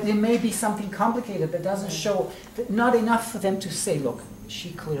 But there may be something complicated that doesn't show, not enough for them to say, look,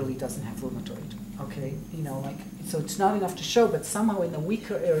 she clearly doesn't have rheumatoid. Okay, so it's not enough to show, but somehow in the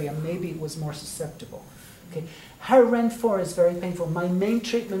weaker area, maybe it was more susceptible. Okay, her REN4 is very painful. My main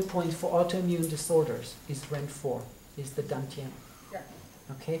treatment point for autoimmune disorders is REN4, is the Dantien. Yeah.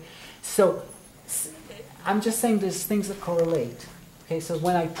 Okay, so I'm just saying there's things that correlate. Okay, so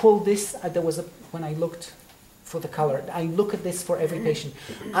when I pulled this, when I looked for the color, I look at this for every patient.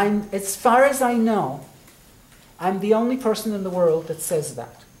 As far as I know, I'm the only person in the world that says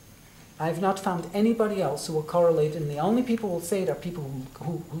that. I've not found anybody else who will correlate, and the only people who will say it are people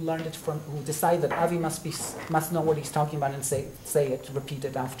who learned it from, who decide that Avi must know what he's talking about and say it, repeat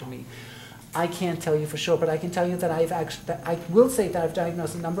it after me. I can't tell you for sure, but I can tell you that I will say that I've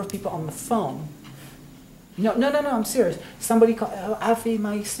diagnosed a number of people on the phone. No, I'm serious. Somebody called, Avi,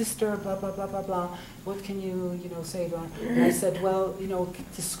 my sister, blah, blah, blah, blah, blah. What can you, say about her? And I said, well,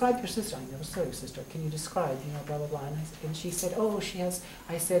 describe your sister. I never saw your sister. Can you describe, blah, blah, blah. And she said, oh, she has,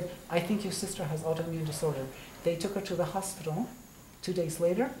 I said, I think your sister has autoimmune disorder. They took her to the hospital 2 days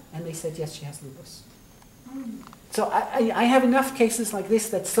later, and they said, yes, she has lupus. So I have enough cases like this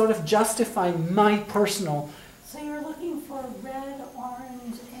that sort of justify my personal. So you're looking for red,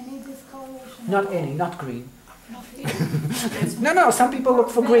 orange, any discoloration? Not any, not green. Not green. No, some people look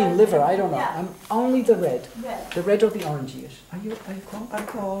for green, liver, I don't know. Yeah. I'm only the red. Red. The red or the orangey-ish. Are you cold? I'm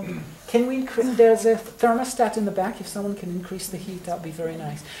cold. Can we increase, there's a thermostat in the back, if someone can increase the heat, that would be very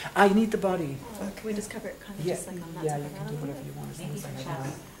nice. I need the body. Can we just cover it kind of Yeah, just like on that yeah, side? you can do whatever you want as long as I have the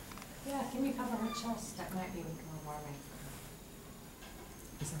light. Yeah, can you cover her chest? That might be more warming.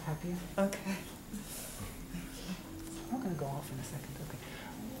 Is that happier? Okay. I'm going to go off in a second, okay.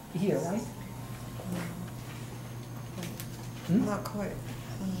 Here, right? Not quite.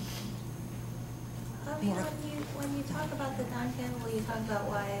 Avi, when you talk about the Dantian, will you talk about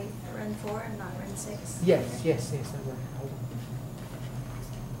why Ren 4 and not Ren 6? Yes, I will. Hold on.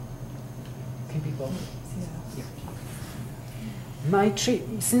 Can be both?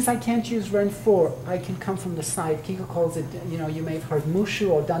 Yeah. Since I can't use Ren 4, I can come from the side. Kiiko calls it, you may have heard Mushu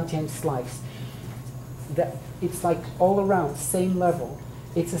or Dantien slice. That it's like all around, same level.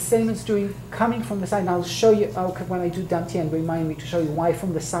 It's the same as coming from the side. And I'll show you, when I do Dantien, remind me to show you why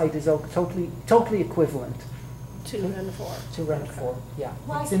from the side is totally equivalent. To Ren 4. To Ren 4, yeah.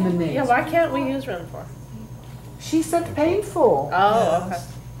 Why It's in the can't we- name. Yeah, why can't we use Ren 4? She said painful. Oh, okay.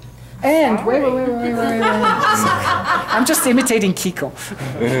 And, wait. I'm just imitating Kiiko.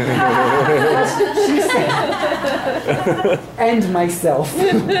 She said, and myself.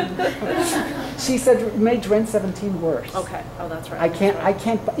 She said, made Ren 17 worse. Okay. Oh, that's right. I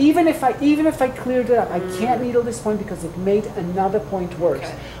can't, even if I cleared it up, I can't needle this point because it made another point worse.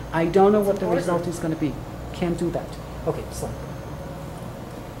 Okay. I don't know what the result is going to be. Can't do that. Okay, so.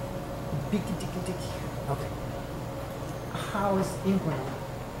 Okay. How is inguinal?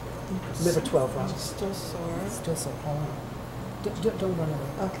 Liver 12, right? Still sore. Still sore. Hold on. Don't run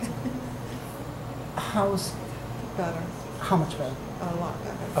away. Okay. How's, Better. how much better? A lot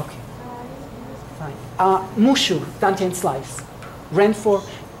better. Okay. Fine. Mushu, Dantien slice. Ren 4.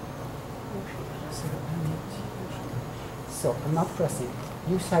 So I'm not pressing.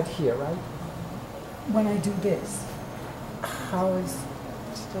 You said here, right? When I do this, how is...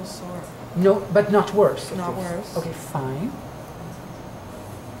 Still sore. No, but not worse. Not worse. Okay, fine.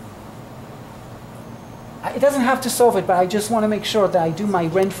 It doesn't have to solve it, but I just want to make sure that I do my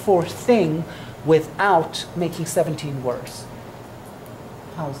Ren 4 thing without making 17 worse.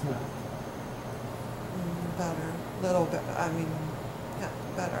 How's now? Better. Little bit. I mean, yeah,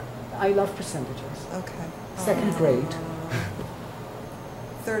 better. I love percentages. Okay. Second grade.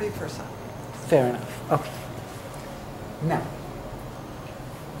 30%. Fair enough. Okay. Now,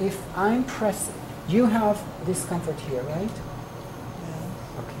 if I'm pressing, you have discomfort here, right?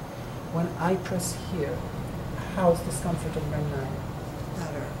 Yeah. Okay. When I press here, how's discomfort in Ren 9?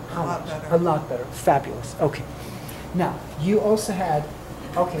 Better. How A lot much? better. A lot better. Fabulous. Okay. Now, you also had,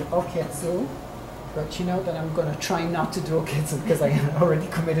 okay, oketsu, but you know that I'm going to try not to do oketsu because I am already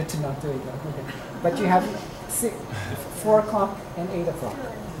committed to not doing that. Okay. But you have 4 o'clock and 8 o'clock.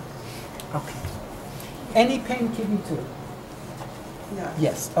 Okay. Any pain, kidney 2? Yeah.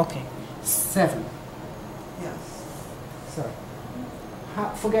 Yes. Okay. 7. Yes. Sorry.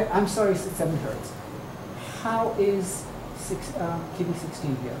 Forget, I'm sorry, 7 hertz. How is kidney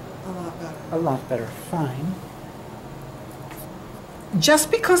 16 here? A lot better. A lot better. Fine. Just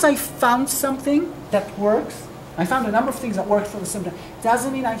because I found something that works, I found a number of things that work for the symptom,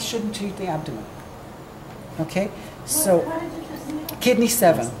 doesn't mean I shouldn't treat the abdomen. Okay? So, What did you just say? kidney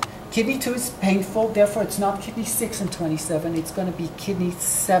 7. Kidney 2 is painful, therefore it's not kidney 6 and 27, it's going to be kidney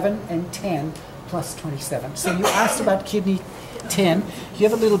 7 and 10 plus 27. So you asked about kidney 10. You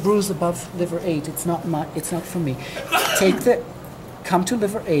have a little bruise above liver 8. It's not for me. Come to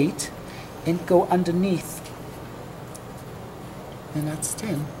liver 8 and go underneath. And that's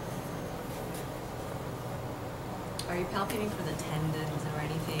 10. Are you palpating for the tendons or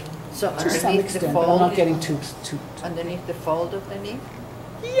anything? So To some underneath the extent, but I'm not fold, getting too. underneath the fold of the knee?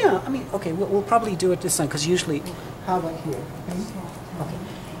 Yeah, I mean, okay, we'll probably do it this time because usually, how about here? Okay,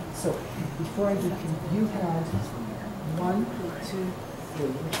 so before I do, you had 1,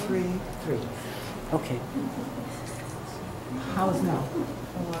 2, 3. Okay. How's now?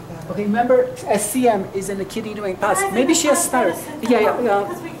 A lot better. Okay, remember, SCM is in the kidney doing pass. Maybe she has stutter.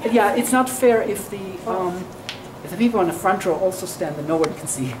 Yeah. It's not fair if the people on the front row also stand and no one can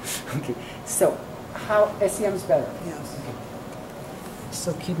see. Okay, so how SCM is better? Yes. Okay.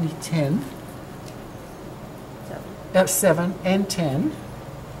 So kidney 10, 7 and 10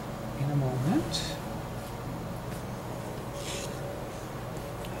 in a moment.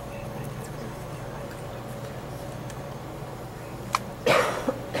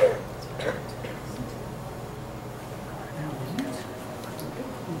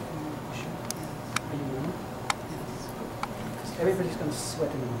 Everybody's going to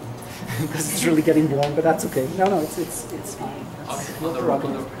sweat in a moment because it's really getting warm, but that's okay. No, it's fine. On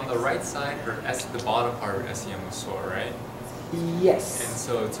the right side, the bottom part of SEM was sore, right? Yes. And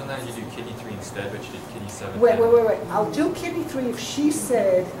so sometimes you do kidney 3 instead, but you did kidney 7. Wait. I'll do kidney 3 if she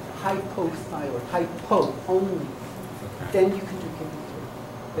said hypothyroid, hypo only. Okay. Then you can do kidney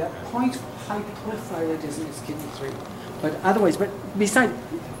 3. The point of hypothyroidism is kidney 3. But otherwise, besides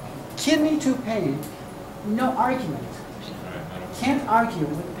kidney 2 pain, no argument. Can't argue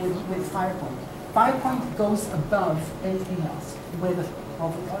with 5 point. 5 point goes above anything else with an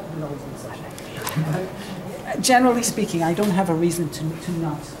exception. But generally speaking, I don't have a reason to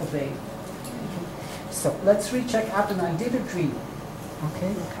not obey. So let's recheck abdomen. I did agree.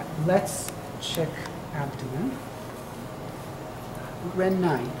 Okay. Let's check abdomen. Ren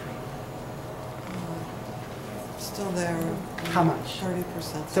 9. Still there. How much? 30%.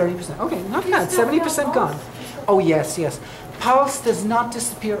 30%. Okay, not bad. 70% gone. Oh yes. Pulse does not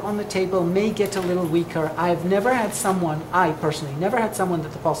disappear on the table, may get a little weaker. I've never had someone, I personally, never had someone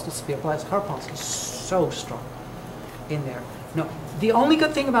that the pulse disappeared. Her pulse is so strong in there. No, the only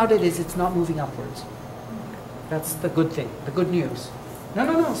good thing about it is it's not moving upwards. That's the good thing, the good news.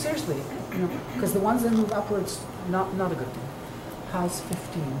 No, seriously. Because the ones that move upwards, not a good thing. How's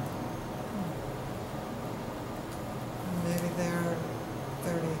 15? Maybe they're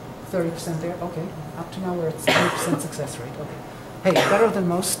 30. 30% there, okay. Up to now we're at 70% success rate, okay. Hey, better than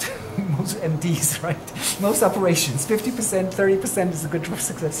most MDs, right? Most operations, 50%, 30% is a good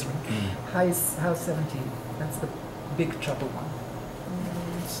success rate. How's 17? That's the big trouble one.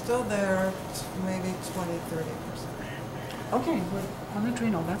 Still there, maybe 20, 30%. Okay, we're on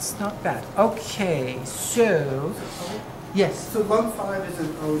adrenal, that's not bad. Okay, so, yes. So lung 5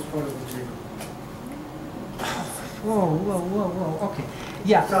 isn't always part of the genome. Whoa, okay.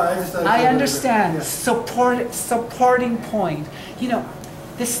 Yeah, Sorry, I understand. Yeah. Supporting point.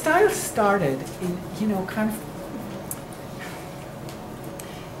 The style started in, kind of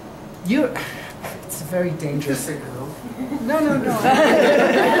It's very dangerous. No.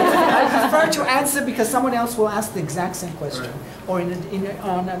 I prefer to answer because someone else will ask the exact same question, or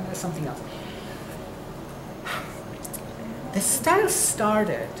on something else. The style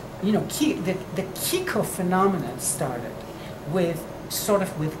started, you know, the Kiiko phenomenon started with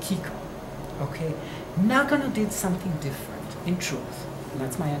Kiiko, okay? Nagano did something different, in truth, and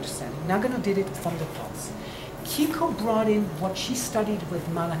that's my understanding. Nagano did it from the pulse. Kiiko brought in what she studied with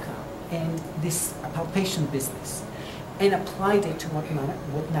Manaka and this palpation business, and applied it to what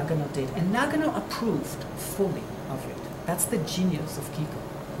Nagano did. And Nagano approved fully of it. That's the genius of Kiiko,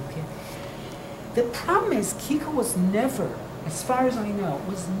 okay? The problem is Kiiko was never, as far as I know,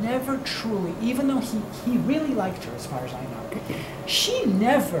 was never truly, even though he really liked her as far as I know, she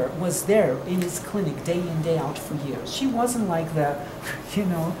never was there in his clinic day in, day out for years. She wasn't like the, you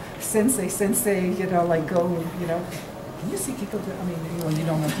know, sensei, you know, like go, you know, can you see Kiiko? I mean, you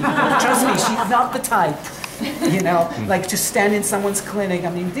don't know Kiiko. Trust me, she's not the type. You know, like to stand in someone's clinic. I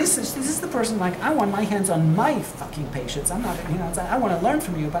mean, this is the person like, I want my hands on my fucking patients. I'm not, you know, it's like, I want to learn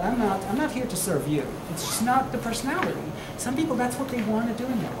from you, but I'm not here to serve you. It's just not the personality. Some people, that's what they want to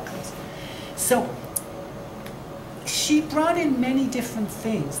do in their lives. So she brought in many different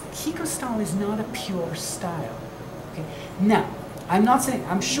things. The Kiiko style is not a pure style. Okay. Now, I'm not saying,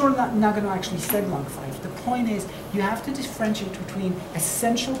 I'm sure Nagano actually said lung 5. The point is, you have to differentiate between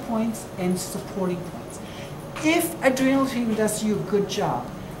essential points and supporting points. If adrenal treatment does you a good job,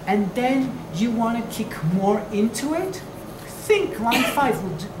 and then you want to kick more into it, think line 5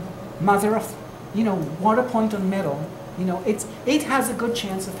 would mother of, you know, water point on metal. You know, it has a good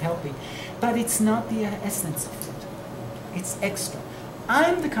chance of helping, but it's not the essence of it. It's extra.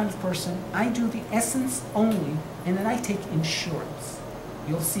 I'm the kind of person, I do the essence only, and then I take insurance.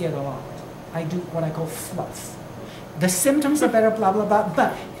 You'll see it a lot. I do what I call fluff. The symptoms are better, blah, blah, blah,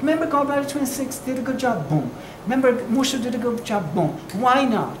 but remember gallbladder 26 did a good job, boom. Remember Musha did a good job, boom. Why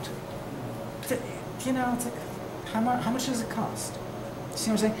not? You know, it's like, how much does it cost? See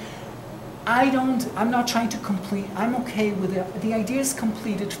what I'm saying? I'm not trying to complete, I'm okay with it. The idea is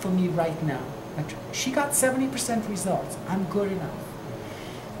completed for me right now. Like, she got 70% results, I'm good enough.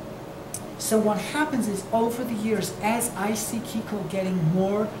 So what happens is, over the years, as I see Kiiko getting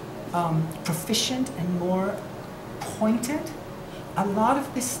more proficient and more pointed, a lot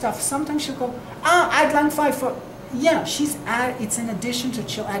of this stuff, sometimes she'll go, add lung 5 for, yeah, it's in addition to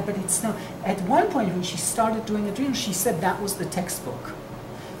she'll add, but it's not. At one point when she started doing adrenal, she said that was the textbook.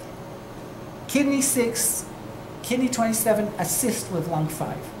 Kidney 6, kidney 27, assist with lung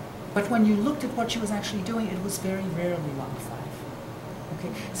 5. But when you looked at what she was actually doing, it was very rarely lung 5.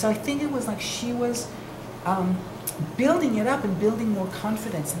 Okay, so I think it was like she was building it up and building more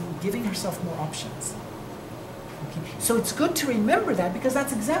confidence and giving herself more options. Okay. So it's good to remember that, because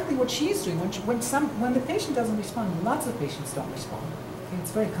that's exactly what she's doing. When the patient doesn't respond, lots of patients don't respond. Okay.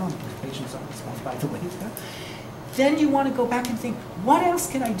 It's very common if patients don't respond, by the way. Yeah? Then you want to go back and think, what else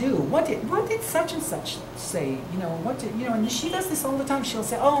can I do? What did such and such say? You know, and she does this all the time. She'll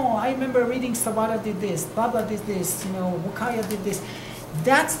say, oh, I remember reading Sawada did this, blah, blah did this, you know, Wakaya did this.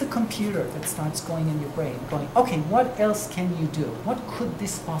 That's the computer that starts going in your brain, going, okay, what else can you do? What could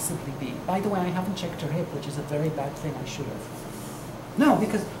this possibly be? By the way, I haven't checked her hip, which is a very bad thing. I should have. No,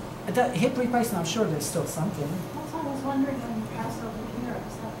 because the hip replacement, I'm sure there's still something. That's what I was wondering when you pass over here,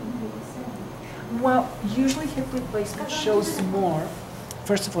 is that going to be the same? Well, usually hip replacement shows more.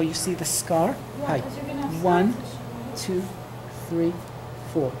 First of all, you see the scar. Yeah, Height. 1, 2, 3,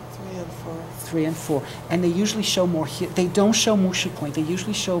 4. 3 and 4, and they usually show more hip. They don't show Musha point. They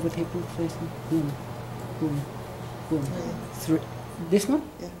usually show with hip replacement. Boom, boom, boom. 3. This one?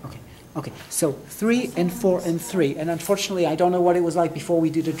 Yeah. Okay. Okay. So 3 and 4 and 3. And unfortunately, I don't know what it was like before we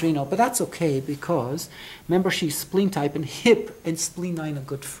did adrenal, but that's okay, because remember, she's spleen type, and hip and spleen 9 are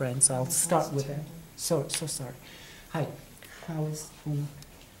good friends. So I'll start with it. So sorry. Hi. How is boom?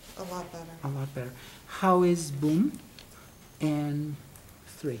 A lot better. A lot better. How is boom? And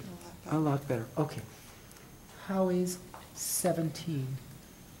 3. A lot better. Okay. How is 17?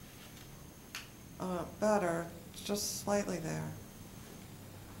 Better, just slightly there.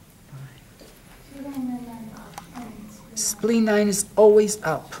 Spleen 9 is always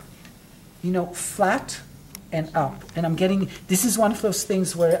up. You know, flat and up. And I'm getting, this is one of those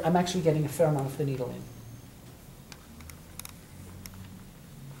things where I'm actually getting a fair amount of the needle in.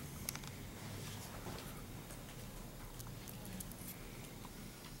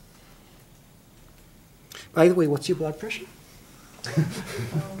 By the way, what's your blood pressure? Let's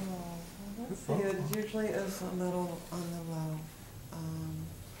see, it usually is a little on the low,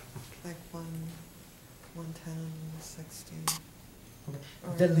 like 110, 60.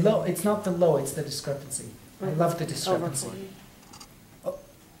 The low, it's not the low, it's the discrepancy. I love the discrepancy. Oh,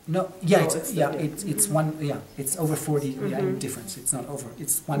 no, yeah, it's one, yeah, it's over 40 yeah, difference. It's not over,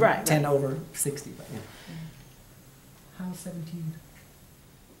 it's 10 over 60, but yeah. How's 17?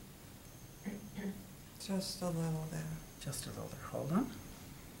 Just a little there. Just a little there, hold on.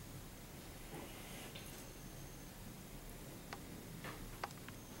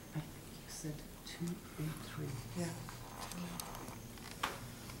 I think you said 283. Yeah.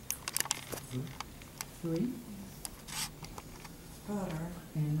 3 Better.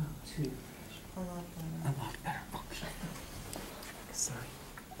 and 2. A lot A better. lot better. Okay. Sorry.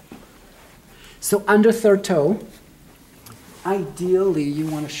 So under third toe, ideally you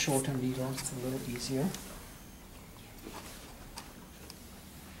want a shorter needle. It's a little easier.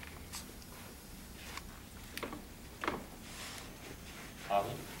 Avi,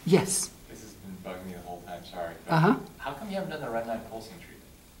 Yes. this has been bugging me the whole time, sorry. but Uh-huh. How come you haven't done the red line pulsing treatment?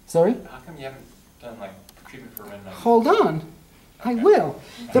 Sorry? How come you haven't done like treatment for red line? Hold on. I will.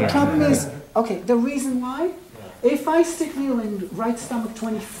 The problem is, okay, the reason why? If I stick needle in right stomach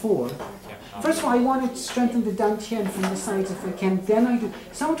 24, first of all, I want to strengthen the dantian from the sides if I can. Then I do.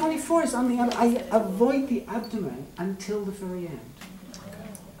 Stomach 24 is on the other. I avoid the abdomen until the very end.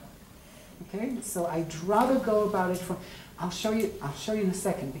 Okay, so I'd rather go about it from. I'll show you in a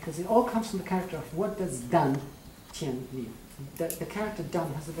second because it all comes from the character of what does dantian mean. The character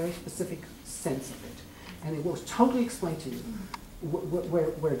Dan has a very specific sense of it, and it will totally explain to you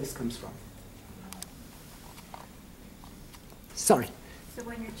where this comes from. Sorry. So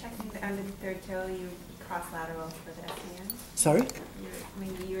when you're checking the under the third toe, you cross laterals for the SEM? Sorry?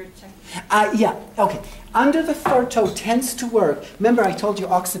 You're checking. Yeah, okay. Under the third toe tends to work. Remember I told you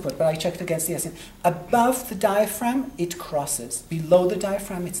occiput, but I checked against the SM. Above the diaphragm, it crosses. Below the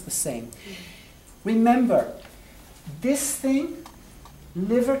diaphragm, it's the same. Remember, this thing,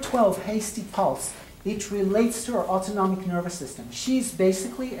 liver 12, hasty pulse, it relates to her autonomic nervous system. She's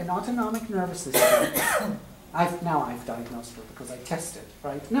basically an autonomic nervous system. I've diagnosed her because I tested,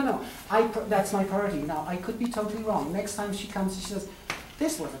 right? No, that's my priority. Now, I could be totally wrong. Next time she comes, she says,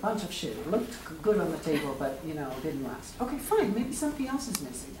 this was a bunch of shit. It looked good on the table, but, you know, it didn't last. Okay, fine. Maybe something else is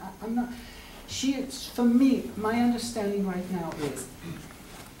missing. I'm not... She is, for me, my understanding right now is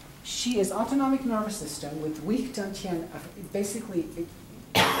she is autonomic nervous system with weak dantian, basically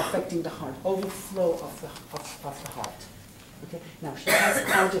affecting the heart, overflow of the heart. Okay. Now she has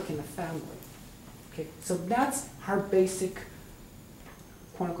cardiac in the family. Okay. So that's her basic,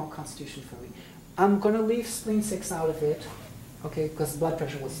 quote unquote, constitution for me. I'm going to leave spleen 6 out of it, okay, because blood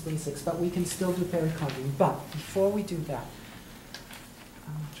pressure was spleen 6, but we can still do pericardium. But before we do that,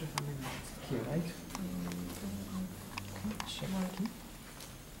 I'm not sure if I'm in here, right? Okay, check.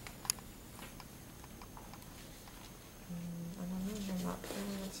 I'm not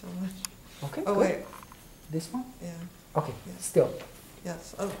feeling it so much. Okay. Oh, good. wait. This one? Yeah. Okay. Yeah. Still.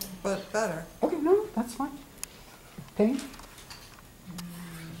 Yes. Oh, but better. Okay. No, that's fine. Pain?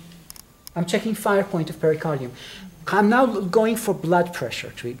 I'm checking fire point of pericardium. I'm now going for blood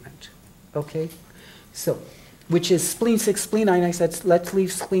pressure treatment. Okay. So, which is spleen 6, spleen 9. I said let's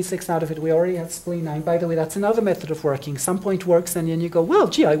leave spleen 6 out of it. We already had spleen 9. By the way, that's another method of working. Some point works, and then you go, well,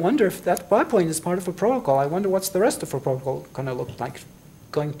 gee, I wonder if that point is part of a protocol. I wonder what's the rest of a protocol going to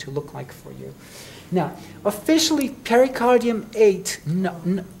look like for you. Now, officially, pericardium 8. No,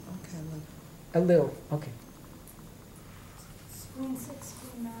 Okay. a little. Okay. Spleen 6,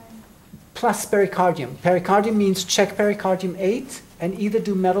 spleen 9. Plus pericardium. Pericardium means check pericardium 8 and either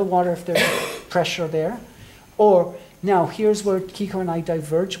do metal water if there's pressure there. Or, now here's where Kiiko and I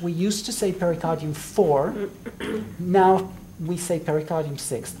diverge. We used to say pericardium 4. Now we say pericardium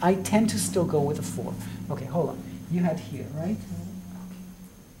 6. I tend to still go with a 4. Okay, hold on. You had here, right?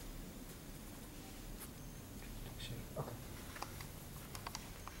 Okay.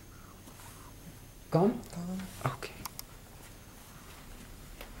 Gone? Gone. Okay.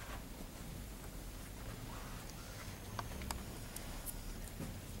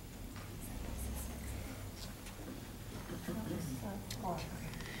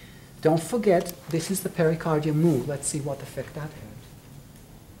 Don't forget, this is the pericardium move. Let's see what effect that had.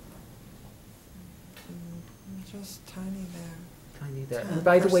 Just tiny there. Tiny there. And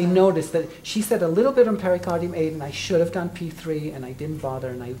by the way, notice that she said a little bit on pericardium 8, and I should have done P3, and I didn't bother,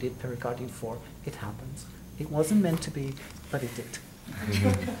 and I did pericardium 4. It happens. It wasn't meant to be, but it did.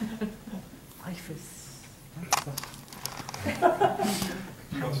 Life is...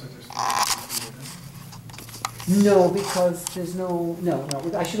 No, because there's no,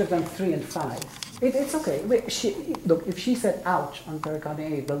 I should have done 3 and 5. It's okay. Look, if she said ouch on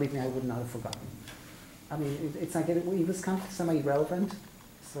pericardium 8, believe me, I would not have forgotten. I mean, it's like, it was kind of semi-irrelevant,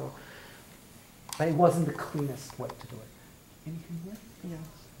 so, but it wasn't the cleanest way to do it. Anything here? Yes.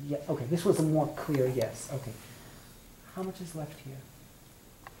 Yeah, okay, this was a more clear yes, okay. How much is left here?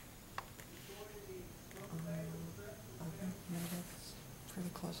 I think maybe it's pretty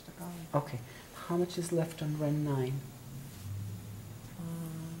close to gone. Okay, how much is left on Ren 9?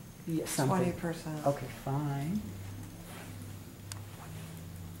 Yeah, something. 20%. Okay, fine.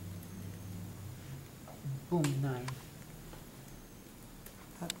 Boom, 9.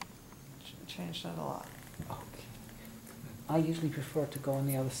 That changed it a lot. Okay. I usually prefer to go on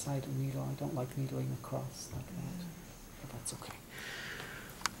the other side of the needle. I don't like needling across like that, but that's okay.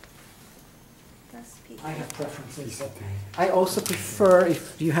 That's peak. I have preferences. I also prefer,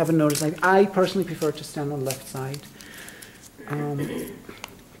 if you haven't noticed, I personally prefer to stand on the left side.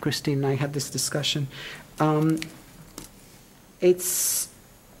 Christine and I had this discussion. It's,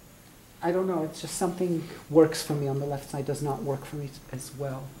 I don't know, it's just something works for me on the left side, does not work for me as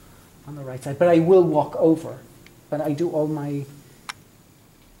well on the right side. But I will walk over. But I do all my,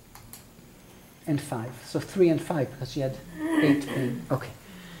 and 5. So 3 and 5, because she had 8 in. Okay.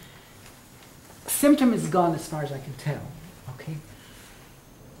 Symptom is gone as far as I can tell. Okay.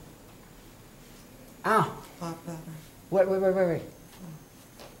 Ah. A lot better. Wait.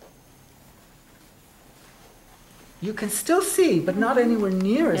 You can still see, but not anywhere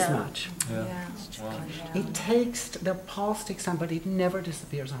near as much. Yeah. Wow. It takes, the pulse takes time, but it never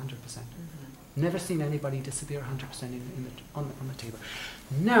disappears 100%. Never seen anybody disappear 100% on the table.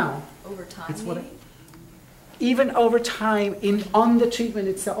 Now, Over time, it's what maybe? even over time, on the treatment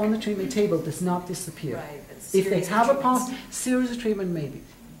itself, on the treatment table, does not disappear. Right, but If they series of have a pulse, treatments. series of treatment, maybe.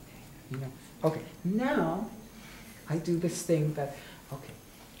 You know. Okay. Now, I do this thing that. Okay.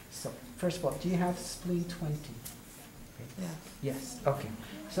 So first of all, do you have spleen 20? Yeah. Yes. Okay.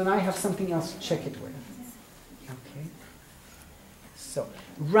 So now I have something else to check it with. Okay. So,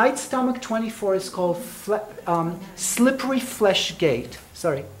 right stomach 24 is called slippery flesh gate.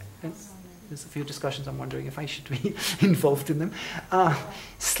 Sorry, there's a few discussions. I'm wondering if I should be involved in them.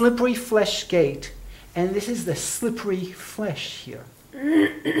 Slippery flesh gate, and this is the slippery flesh here.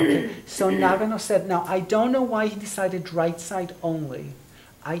 Okay. So Nagano said, now I don't know why he decided right side only.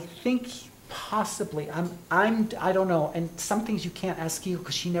 I think possibly I don't know. And some things you can't ask Kiiko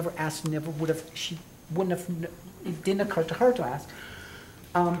because she never asked, never would have. She wouldn't have. It didn't occur to her to ask.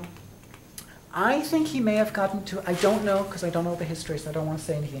 I think he may have gotten to, I don't know, because I don't know the history, so I don't want to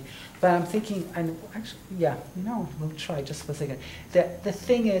say anything. But I'm thinking, and actually, yeah, we'll try just for a second. The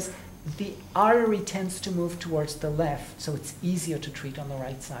thing is, the artery tends to move towards the left, so it's easier to treat on the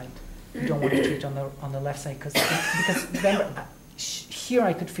right side. You don't want to treat on the left side, because remember, here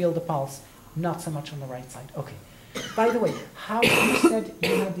I could feel the pulse, not so much on the right side. Okay. By the way, how you said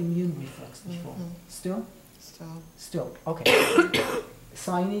you had immune reflex before? Still? Still, okay.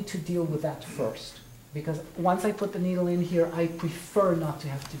 So I need to deal with that first, because once I put the needle in here, I prefer not to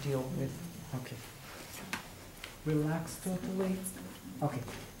have to deal with, okay. Relax totally. Okay.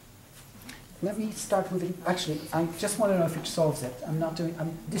 Let me start with, actually, I just want to know if it solves it. I'm not doing,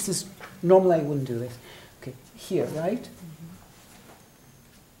 this is, normally I wouldn't do this. Okay, here, right?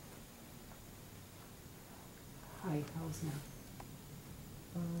 Hi, how's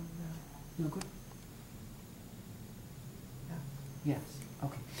now? No good? Yes,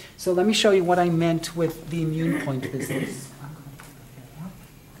 okay. So let me show you what I meant with the immune point business.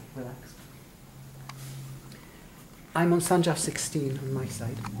 Relax. I'm on Sanjaf 16 on my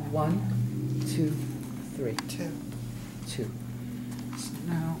side. 1, 2, 3. 2. So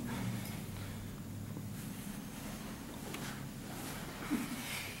now,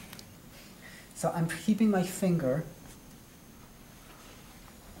 so I'm keeping my finger.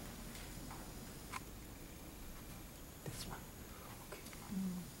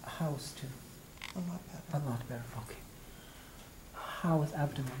 How's 2? A lot better. A lot better, okay. How is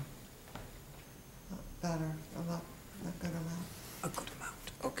abdomen? Better, a good amount. A good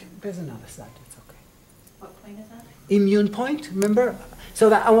amount, okay. There's another side, it's okay. What point is that? Immune point, remember? So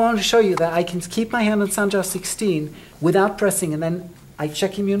that I want to show you that I can keep my hand on Sanjaf 16 without pressing, and then I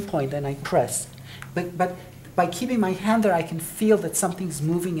check immune point and I press. But by keeping my hand there, I can feel that something's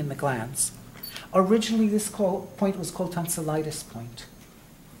moving in the glands. Originally, this point was called tonsillitis point.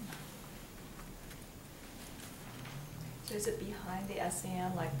 So is it behind the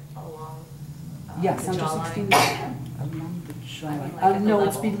SEM, like along Yeah, the Sanjaf 16 jawline? along the jawline. I mean, like at the No,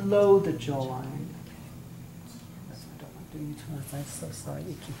 it's level. below the jawline. That's why I don't want to do you too much. I'm so sorry,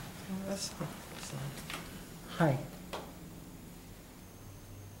 Icky. Hi.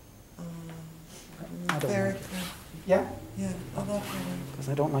 I don't Very want it. Yeah? Yeah, a lot better. Because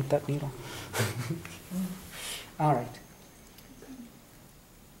I don't like that needle. All right.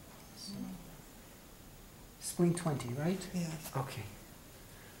 Spleen 20, right? Yes. Okay.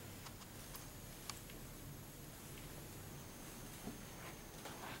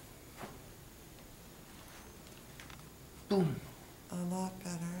 Boom. A lot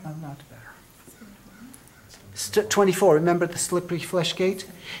better. A lot better. 24, remember the slippery flesh gate?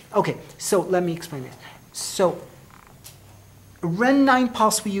 Okay, so let me explain it. So, Ren 9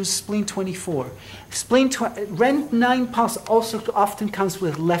 pulse, we use spleen 24. Ren 9 pulse also often comes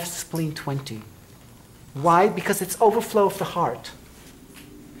with left spleen 20. Why? Because it's overflow of the heart.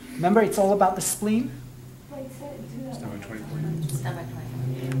 Remember, it's all about the spleen? Stomach 24. Stomach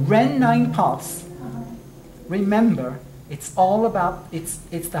 24. Ren 9 pulse, remember, it's all about, it's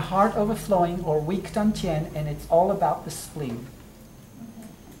the heart overflowing or weak dantian, and it's all about the spleen.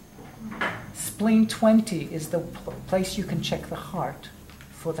 Spleen 20 is the place you can check the heart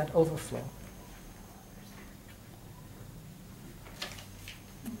for that overflow.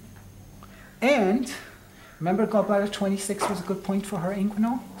 And remember, gallbladder 26 was a good point for her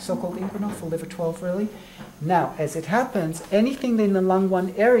inguinal, so-called inguinal, for liver 12 really. Now, as it happens, anything in the lung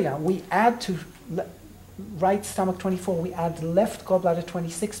 1 area, we add to right stomach 24, we add left gallbladder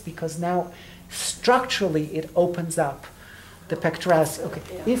 26 because now structurally it opens up the pectoralis. Okay,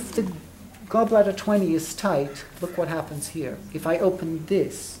 if the gallbladder 20 is tight, look what happens here. If I open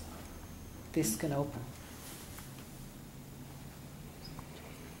this, this can open.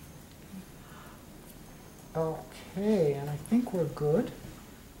 Okay, and I think we're good.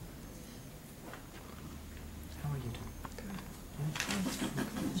 How are you doing?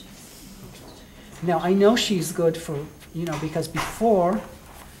 Now, I know she's good for, because before,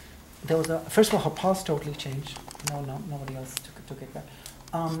 there was first of all, her pulse totally changed. Nobody else took it back.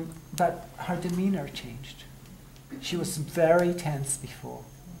 But her demeanor changed. She was very tense before.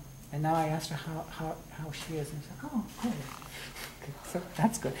 And now I asked her how she is, and she said, oh, good. Okay, so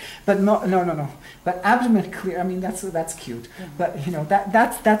that's good. But no. But abdomen clear, I mean, that's cute. Yeah. But,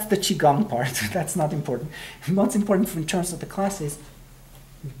 that's the Qigong part. That's not important. What's important in terms of the class is,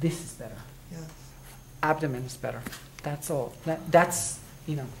 this is better. Yes. Abdomen is better. That's all. That's,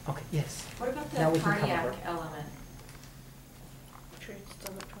 okay, yes. What about Now the we can cover cardiac her. element?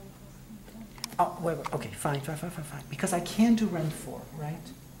 Oh, wait, okay, fine. Because I can do Ren 4, right?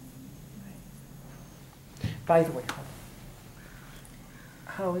 By the way,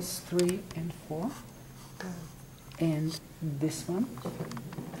 how is 3 and 4? Good. And this one?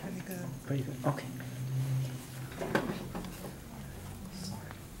 Pretty good. Pretty good, okay. Sorry,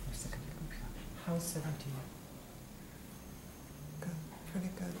 a second. How's 17? Good, pretty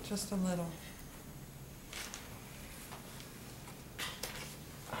good. Just a little.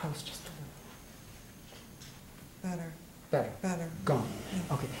 How's just a little? Better. Better. Better. Gone.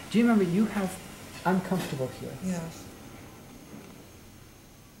 Yeah. Okay. Do you remember you have uncomfortable here? Yes.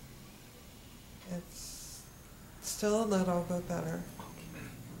 It's still a little, but better.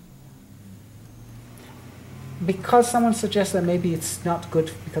 Because someone suggests that maybe it's not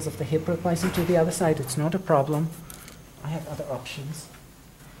good because of the hip replacing to the other side, it's not a problem. I have other options.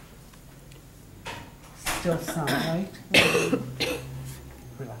 Still some, right?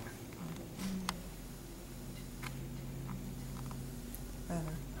 Relax.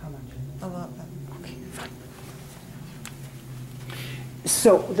 Better. How much? A lot better. Okay, fine.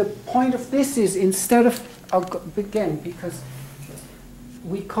 So the point of this is, instead of, again, because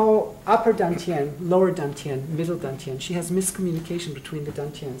we call upper dantian, lower dantian, middle dantian. She has miscommunication between the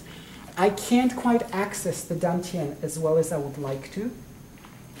dantians. I can't quite access the dantian as well as I would like to,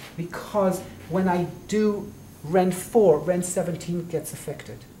 because when I do Ren 4, Ren 17 gets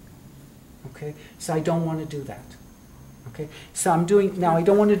affected. Okay, so I don't want to do that. Okay, so I'm doing, now I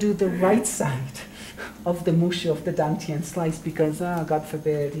don't want to do the right side of the mushu of the dantian slice because, God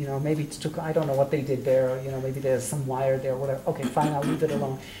forbid, maybe it's too, I don't know what they did there, maybe there's some wire there, whatever. Okay, fine, I'll leave it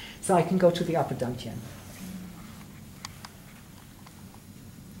alone. So I can go to the upper dantian.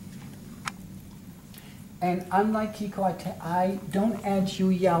 And unlike Kiiko, I don't add yu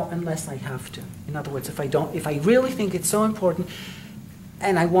yao unless I have to. In other words, if I really think it's so important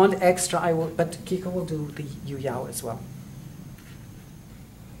and I want extra, I will, but Kiiko will do the yu yao as well.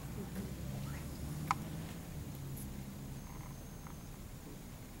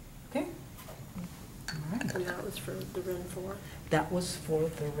 Okay? All right. And that was for the Ren 4? That was for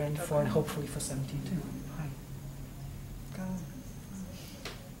the Ren 4 and hopefully for 17 too. Hi. Good.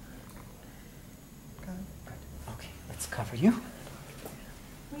 Good. Okay, let's cover you.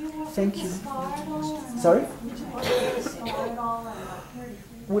 Thank you. Sorry? Sorry? Would you want to get a scar at all?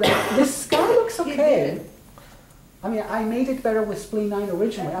 And, the scar The scar looks okay. He did. I mean, I made it better with spleen 9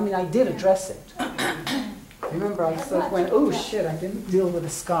 originally. I mean, I did address it. Remember, I thought when, oh shit, I didn't deal with a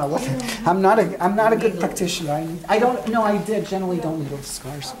scar. What? I'm not a good practitioner. I don't. No, I did generally don't needle the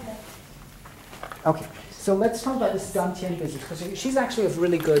scars. Okay, so let's talk about this Dantian business because she's actually a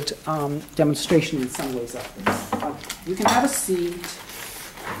really good demonstration in some ways of this. You can have a seat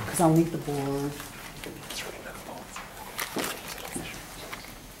because I'll need the board.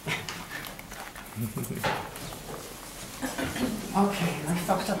 Okay, I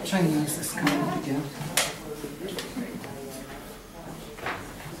fucked up Chinese this time again.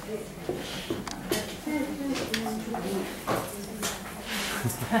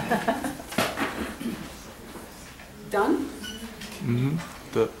 Done? Mm-hmm.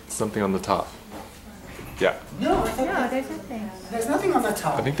 Something on the top. Yeah. No, I thought No, there's nothing. there's nothing on the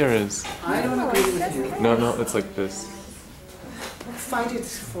top. I think there is. I don't agree with you. No, it's like this. Find it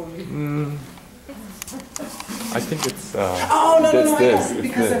for me. I think it's. Oh no, it's no, this. I know, It's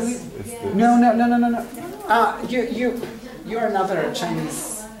because this. then It's we, this. no. You're another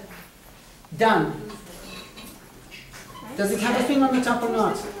Chinese. Done. Does it have a thing on the top or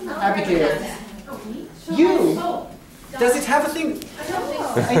not, Abigail? You. Does it have a thing?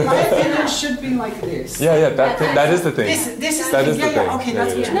 In my opinion, it should be like this. Yeah, that is the thing. This is that the is thing. the Yeah, thing. okay, Yeah,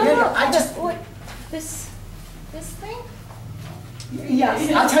 that's yeah, what yeah. you. I just. This thing?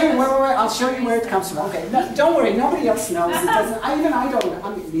 Yeah, I'll tell you where. I'll show you where it comes from. Okay, no, don't worry. Nobody else knows. It doesn't. I don't know. I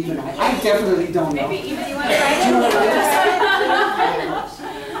mean, even I definitely don't know. Maybe even you want to Do you know what it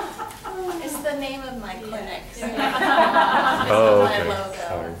is? It's the name of my clinic. Oh, My okay. logo.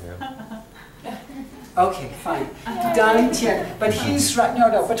 Sorry. Yeah. Okay, fine. Dan Tien. But he's right.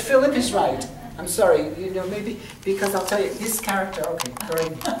 No, but Philip is right. I'm sorry. You know, maybe because I'll tell you his character. Okay, very.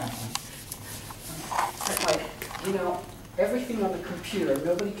 Like, you know, everything on the computer,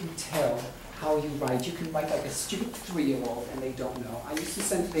 nobody can tell how you write. You can write like a stupid 3-year-old and they don't know. I used to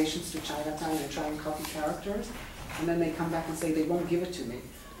send patients to Chinatown and try and copy characters, and then they come back and say they won't give it to me.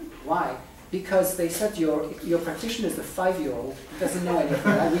 Why? Because they said your practitioner is a 5-year-old, he doesn't know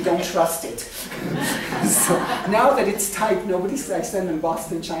anything, and we don't trust it. So now that it's typed, I send them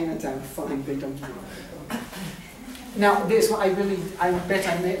Boston, Chinatown, fine, they don't do it. Now this one, I bet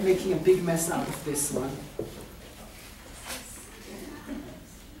I'm making a big mess out of this one.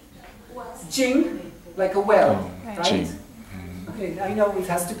 Jing, like a well, right? Jing. Okay, I know it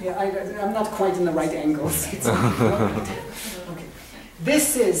has to be, I'm not quite in the right angles. It's okay.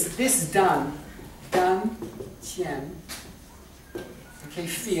 This Dan Tian, okay,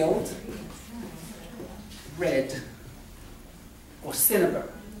 field, red, or cinnabar.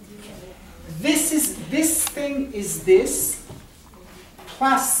 This thing is this,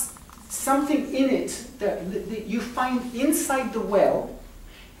 plus something in it that you find inside the well.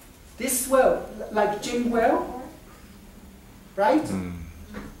 This well, like Jing well, right?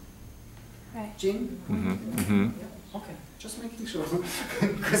 Right. Jing? Okay, just making sure.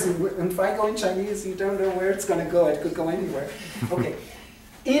 Because if I go in Chinese, you don't know where it's going to go. It could go anywhere. Okay.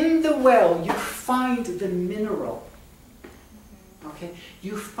 In the well, you find the mineral. Okay,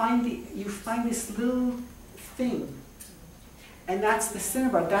 you find this little thing, and that's the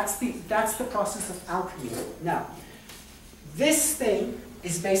cinnabar. That's the process of alchemy. Now, this thing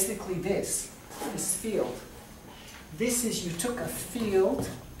is basically this field. This is, you took a field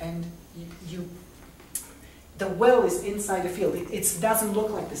and the well is inside a field. It doesn't look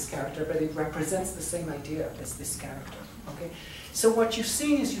like this character, but it represents the same idea as this character. Okay. So what you're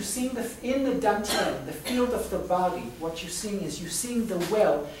seeing is in the dantian, the field of the body, what you're seeing is the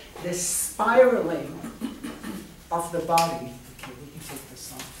well, the spiraling of the body. Okay, we can take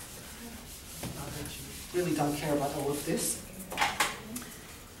this off. Now that you really don't care about all of this.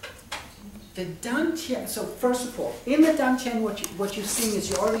 The dantian, so first of all, in the dantian, what you're seeing is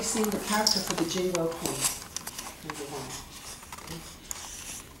you're already seeing the character for the Jingwell point. Number one.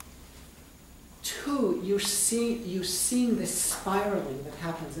 Two, you're seeing this spiraling that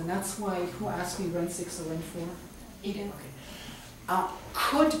happens, and that's why, who asked me Ren 6 or Ren 4? Eden. Okay.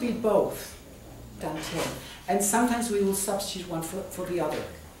 Could be both, dantian, and sometimes we will substitute one for the other.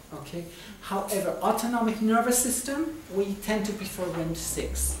 Okay. However, autonomic nervous system, we tend to prefer Ren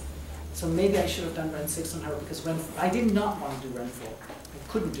 6. So maybe I should have done Ren 6 on her because I did not want to do Ren 4. I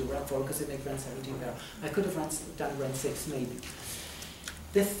couldn't do Ren 4 because it made Ren 17 better. I could have done Ren 6 maybe.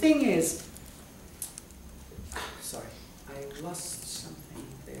 The thing is, sorry, I lost something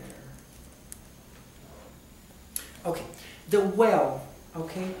there. Okay, the well,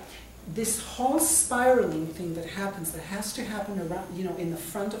 okay? This whole spiraling thing that happens, that has to happen around, in the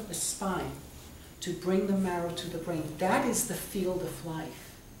front of the spine to bring the marrow to the brain, that is the field of life.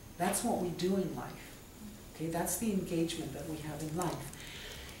 That's what we do in life. Okay, that's the engagement that we have in life.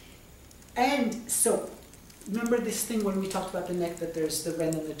 And so, remember this thing when we talked about the neck, that there's the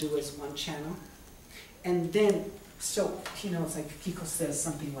ren and the du as one channel? And then, so, you know, it's like Kiiko says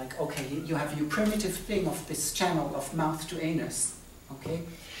something like, okay, you have your primitive thing of this channel of mouth to anus, okay?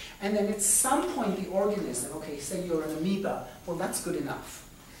 And then at some point the organism, okay, say you're an amoeba, well, that's good enough,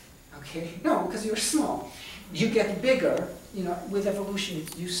 okay? No, because you're small. You get bigger, you know, with evolution,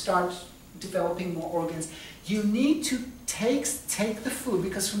 you start developing more organs. You need to take the food,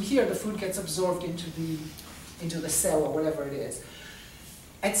 because from here the food gets absorbed into the cell or whatever it is.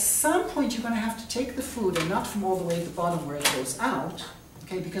 At some point you're going to have to take the food, and not from all the way at the bottom where it goes out,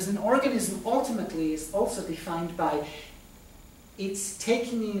 okay, because an organism ultimately is also defined by its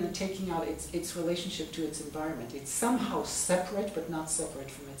taking in and taking out its relationship to its environment. It's somehow separate, but not separate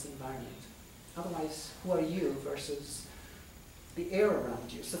from its environment. Otherwise, who are you versus the air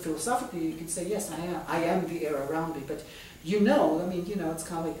around you? So philosophically, you can say, yes, I am the air around me, but you know, I mean, you know, it's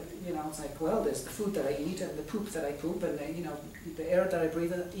kind of like, you know, it's like, well, there's the food that I eat and the poop that I poop, and you know, the air that I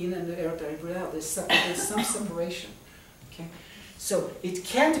breathe in and the air that I breathe out. There's some separation, okay? So it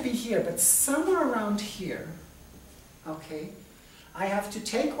can't be here, but somewhere around here, okay, I have to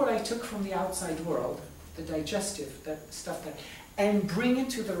take what I took from the outside world, the digestive, that stuff, and bring it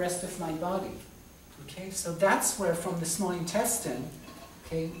to the rest of my body. Okay, so that's where from the small intestine,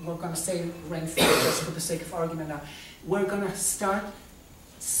 okay, we're going to say ren 4 just for the sake of argument now, we're going to start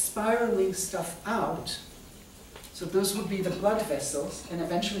spiraling stuff out. So those would be the blood vessels, and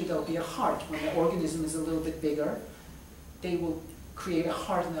eventually there'll be a heart. When the organism is a little bit bigger, they will create a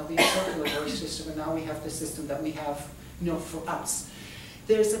heart, and there'll be a circulatory system, and now we have the system that we have, you know, for us.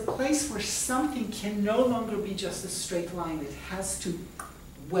 There's a place where something can no longer be just a straight line. It has to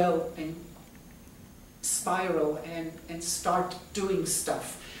well and spiral and start doing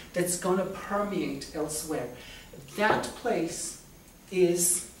stuff that's going to permeate elsewhere. That place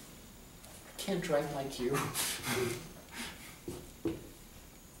is, I can't drive like you.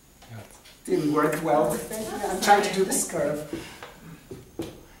 Didn't work well. I'm trying to do this curve.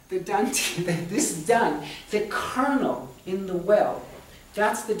 The dantian, this dan, the kernel in the well,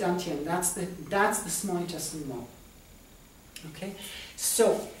 that's the dantian, that's the small intestine wall. Okay?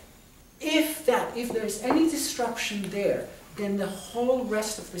 So if there's any disruption there, then the whole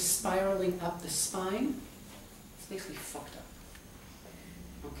rest of the spiraling up the spine is basically fucked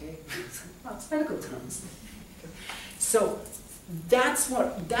up. Okay? Well, it's medical terms. Okay. So that's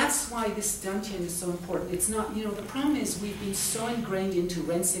why this dantian is so important. It's not, you know, the problem is we've been so ingrained into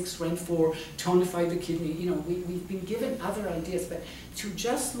ren 6, ren 4, tonify the kidney, you know, we've been given other ideas, but to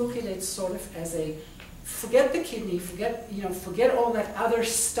just look at it sort of as a, forget the kidney, forget all that other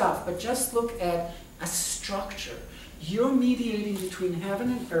stuff, but just look at a structure. You're mediating between heaven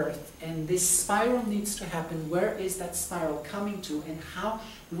and earth, and this spiral needs to happen. Where is that spiral coming to, and how,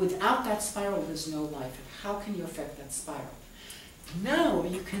 without that spiral, there's no life. And how can you affect that spiral? Now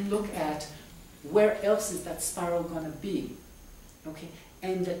you can look at where else is that spiral going to be, okay?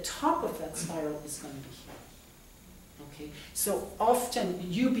 And the top of that spiral is going to be here, okay? So often,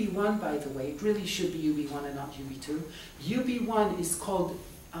 UB1, by the way, it really should be UB1 and not UB2. UB1 is called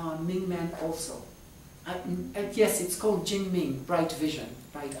Ming-Man also. Yes, it's called Jing-Ming, bright vision,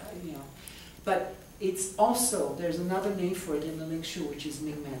 bright, you know. But it's also, there's another name for it in the Ling Shu, which is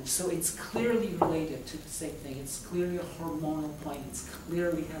Ming-Man. So it's clearly related to the same thing. It's clearly a hormonal point. It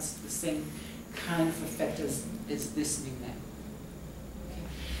clearly has the same kind of effect as this Ming-Man. Okay.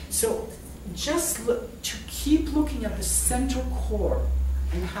 So just look, to keep looking at the central core,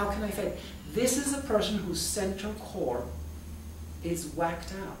 and how can I affect? This is a person whose central core is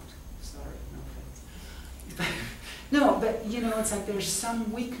whacked out. Sorry, no offense. No, but you know, it's like there's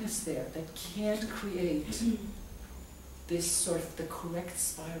some weakness there that can't create this sort of the correct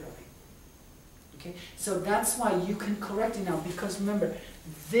spiraling. Okay, so that's why you can correct it now, because remember,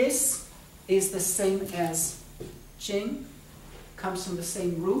 this is the same as Jing, comes from the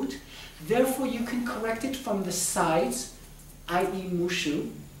same root. Therefore, you can correct it from the sides, i.e. Mushu,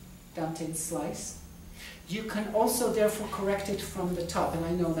 dantian slice. You can also therefore correct it from the top. And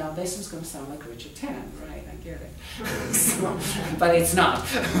I know now this is going to sound like Richard Tan, right? I get it. So, but it's not.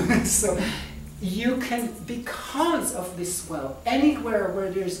 So you can, because of this well, anywhere where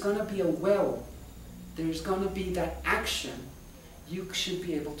there's going to be a well, there's going to be that action, you should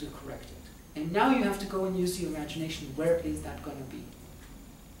be able to correct it. And now you have to go and use your imagination. Where is that going to be?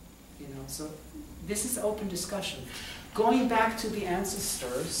 You know, so this is open discussion. Going back to the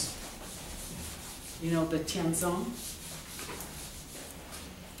ancestors, you know, the Tianzong,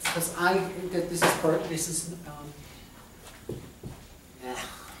 because this is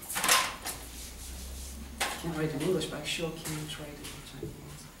try it in English, but I sure can try it in Chinese.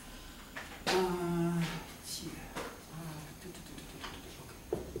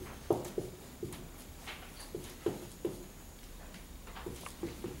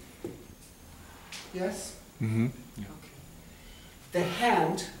 Yes? Mm-hmm. Yeah. Okay. The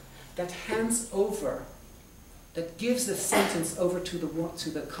hand that hands over, that gives the sentence over to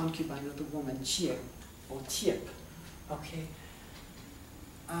the concubine of the woman, jie or tiep. Okay.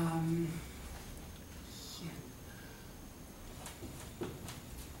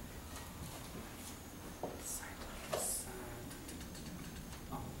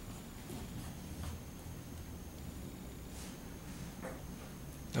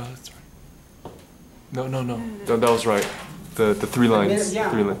 No, that's right. No. That was right. The three lines, yeah.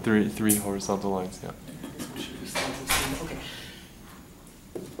 three horizontal lines. Yeah. This one should be slanted. Okay.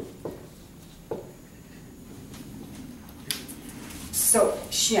 So,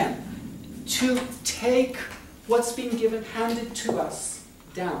 xian, to take what's being given, handed to us,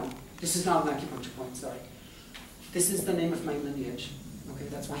 down. This is not an acupuncture point, sorry. This is the name of my lineage. Okay,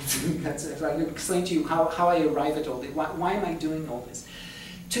 that's why that's it. I explain to you how I arrive at all this. Why am I doing all this?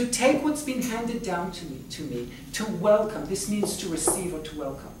 To take what's been handed down to me, to welcome. This means to receive or to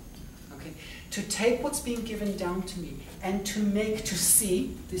welcome. Okay, to take what's being given down to me and to make, to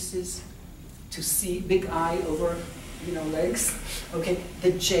see. This is to see. Big eye over, legs. Okay,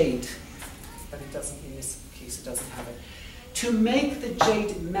 the jade, but it doesn't. In this case, it doesn't have it. To make the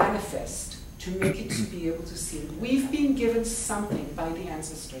jade manifest. To make it to be able to see. We've been given something by the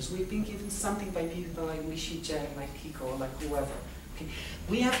ancestors. We've been given something by people like Wishi Jen, like Kiiko, like whoever. Okay.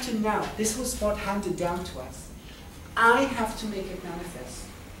 We have to now, this was what handed down to us. I have to make it manifest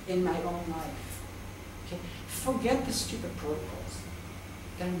in my own life. Okay. Forget the stupid protocols.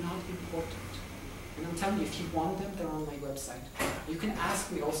 They're not important. And I'm telling you, if you want them, they're on my website. You can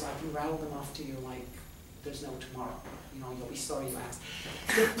ask me also, I can rattle them off to you like there's no tomorrow. You'll be sorry you asked.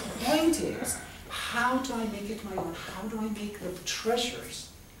 The point is, how do I make it my own? How do I make the treasures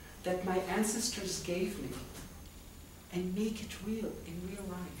that my ancestors gave me and make it real, in real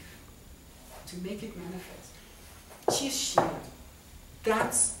life? To make it manifest. Qixia.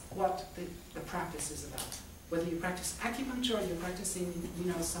 That's what the practice is about. Whether you practice acupuncture or you're practicing,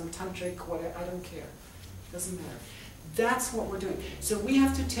 some tantric, whatever, I don't care. Doesn't matter. That's what we're doing. So we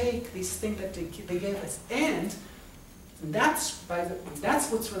have to take these things that they gave us, and that's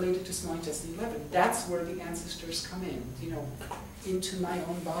what's related to small intestine 11. That's where the ancestors come in, into my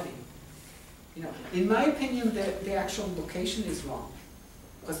own body. In my opinion, the actual location is wrong,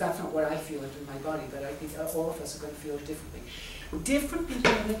 because that's not where I feel it in my body. But I think all of us are going to feel it differently. Different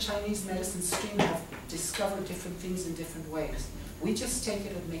people in the Chinese medicine stream have discovered different things in different ways. We just take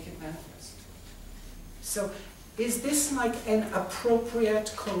it and make it manifest. So, is this like an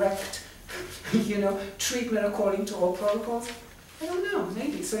appropriate, correct, treatment according to all protocols? I don't know,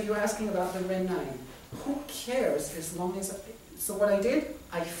 maybe. So you're asking about the Ren 9. Who cares as long as... So what I did,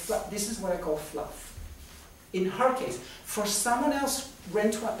 this is what I call fluff. In her case, for someone else,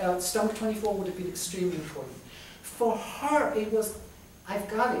 stomach 24 would have been extremely important. For her, it was, I've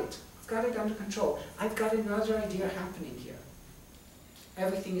got it under control. I've got another idea happening here.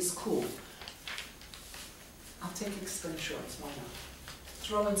 Everything is cool. I'll take extra insurance, why not?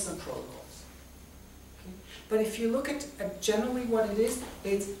 Throw in some protocols. Okay? But if you look at generally what it is,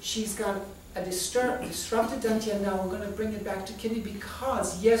 she's got a disrupted dantian. Now we're going to bring it back to kidney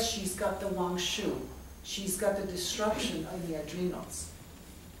because, yes, she's got the Wang Shu. She's got the disruption in the adrenals.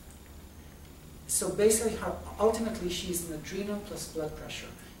 So basically, ultimately, she's an adrenal plus blood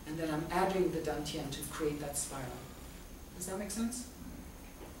pressure. And then I'm adding the dantian to create that spiral. Does that make sense?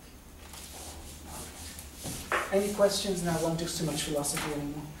 Any questions? Now I won't do too much philosophy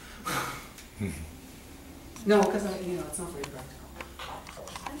anymore. No, because it's not very practical.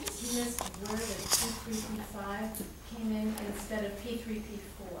 I just missed where the P3P5 came in instead of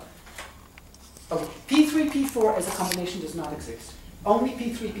P3P4. Okay, P3P4 as a combination does not exist. Only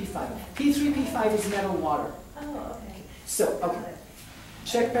P3P5. P3P5 is metal water. Oh, okay. So, okay.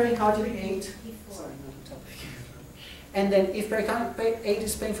 Check pericardium 8. Sorry, not on top. And then if pericardium 8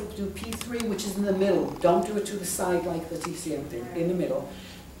 is painful, do P3, which is in the middle. Don't do it to the side like the TCM thing. In the middle.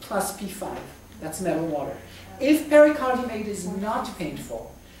 Plus P5. That's metal water. If pericardium 8 is not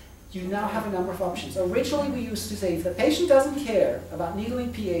painful, you now have a number of options. Originally, we used to say if the patient doesn't care about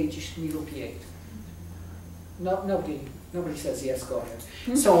needling P8, you should needle P8. No, nobody says yes, go ahead.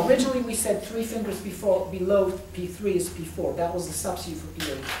 So originally we said 3 fingers below P3 is P4. That was the substitute for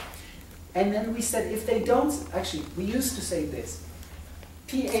P8. And then we said if they don't, actually we used to say this.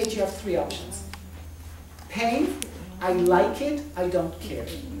 P8 you have 3 options. Pain, I like it, I don't care.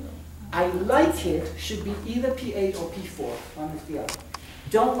 I like it should be either P8 or P4, one of the other.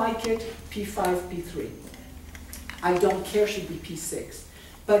 Don't like it, P5, P3. I don't care should be P6.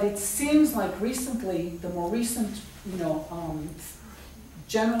 But it seems like recently, the more recent,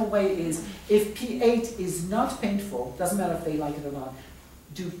 general way is if P8 is not painful, doesn't matter if they like it or not,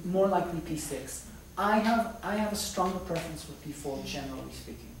 do more likely P6. I have a stronger preference for P4, generally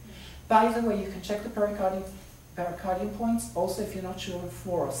speaking. By the way, you can check the pericardium points. Also, if you're not sure of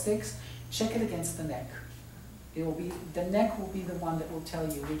 4 or 6, check it against the neck. It will be the neck will be the one that will tell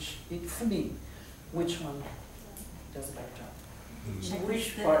you for me, which one does a better job.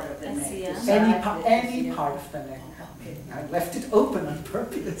 Which part of the neck? Any part of the neck. Okay. I left it open on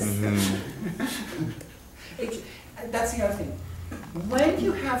purpose. That's the other thing. When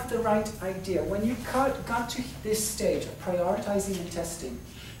you have the right idea, when you got to this stage of prioritizing and testing,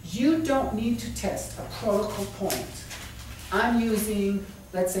 you don't need to test a protocol point. I'm using,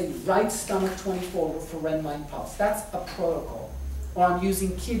 let's say, right stomach 24 for Ren-Mind pulse. That's a protocol. Or I'm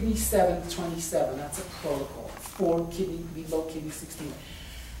using kidney 7, 27. That's a protocol. For kidney, below kidney 16.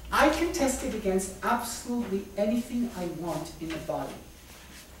 I can test it against absolutely anything I want in the body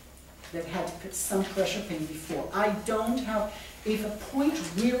that had some pressure pain before. I don't have, if a point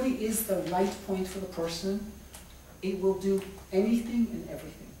really is the right point for the person, it will do anything and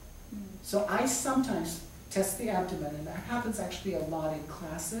everything. So I sometimes test the abdomen, and that happens actually a lot in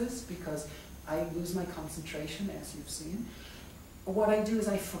classes because I lose my concentration, as you've seen. What I do is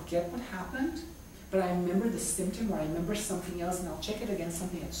I forget what happened, but I remember the symptom or I remember something else, and I'll check it against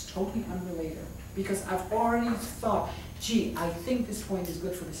something that's totally unrelated. Because I've already thought, gee, I think this point is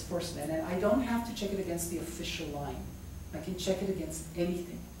good for this person, and then I don't have to check it against the official line. I can check it against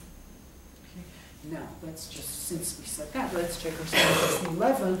anything. Okay. Now, let's just, since we said that, let's check our small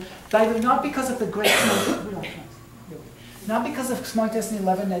 11. Not because of the great not because of small intestine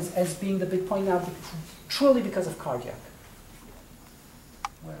 11 as being the big point now, but truly because of cardiac.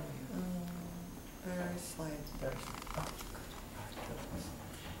 Where are we? Very slight. Very slight. Oh, good.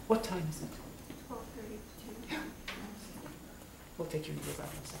 What time is it? 12:32. We'll take you to your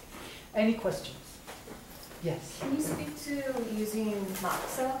bathroom in a second. Any questions? Yes. Can you speak to using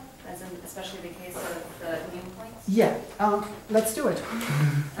moxa, as in especially the case of the immune points? Yeah, let's do it.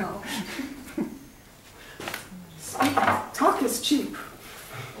 Oh. Talk is cheap.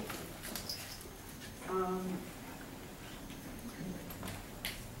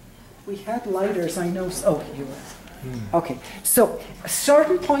 We had lighters, I know. Oh, you were. Okay, so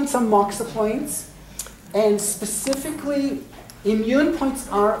certain points are moxa points, and specifically immune points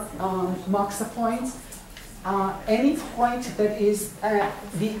are moxa points. Any point that is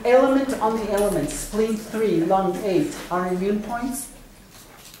the element on the element, spleen 3, lung 8, are immune points.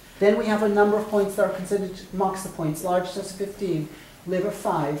 Then we have a number of points that are considered moxa points, large as 15, liver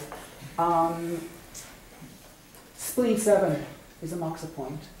 5. Spleen 7 is a moxa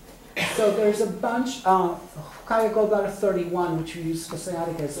point. So there's a bunch, Hukaya gallbladder 31, which we use for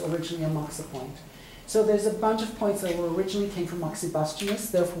sciatica, is originally a moxa point. So there's a bunch of points that originally came from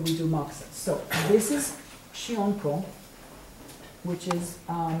moxibustionis, therefore we do moxa. So this is Shionpro, which is,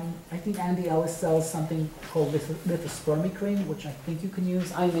 I think Andy Ellis sells something called lithospermy cream, which I think you can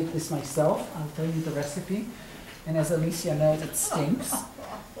use. I make this myself. I'll tell you the recipe. And as Alicia knows, it stinks.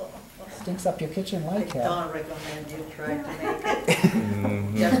 Stinks up your kitchen like hell. I don't recommend you try to make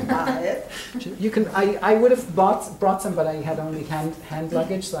it. Just buy it. You can. I would have brought some, but I had only hand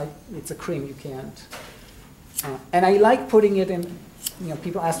luggage, so it's a cream. You can't. And I like putting it in.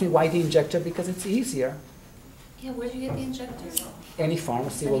 People ask me why the injector, because it's easier. Yeah, where'd you get the injector? Any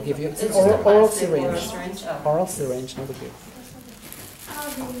pharmacy will give you. It's an It's just a oral plastic syringe. oral syringe? Oh. Oral syringe, no big deal.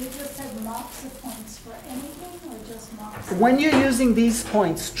 You just said moxa points for anything or just moxa? When you're using these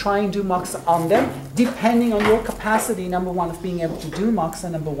points, try and do moxa on them, depending on your capacity, number one, of being able to do moxa,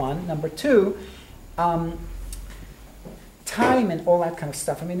 number one. Number two, time and all that kind of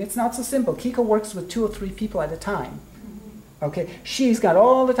stuff. I mean, it's not so simple. Kiiko works with 2 or 3 people at a time. Okay, she's got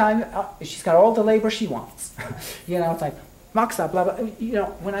all the time, she's got all the labor she wants. It's like, moxa, blah, blah.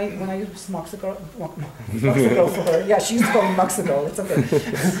 When I use moxago for her, yeah, she used to call me moxago, it's okay.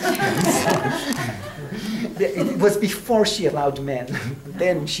 It was before she allowed men.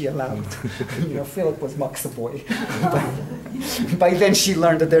 Then she allowed, Philip was moxa boy. By then she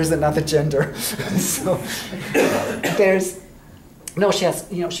learned that there's another gender. So she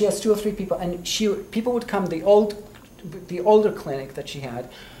has 2 or 3 people, and people would come, the older clinic that she had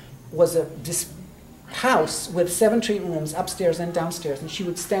was this house with 7 treatment rooms upstairs and downstairs, and she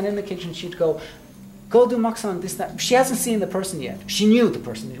would stand in the kitchen, she'd go do moxa on this, that. She hasn't seen the person yet. She knew the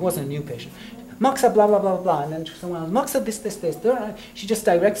person, it wasn't a new patient. moxa, blah, blah, blah, blah, and then someone else, moxa, this, this, this. She just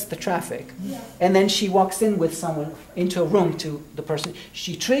directs the traffic. And then she walks in with someone into a room to the person.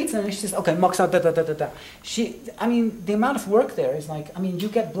 She treats and then she says, okay, moxa, da, da, da, da, da. I mean, the amount of work there is like, I mean, you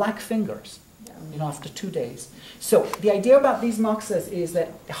get black fingers, you know, after 2 days. So the idea about these moxas is that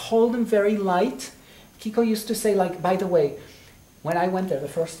hold them very light. Kiiko used to say, like, by the way, when I went there the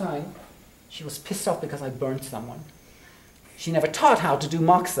first time, she was pissed off because I burned someone. She never taught how to do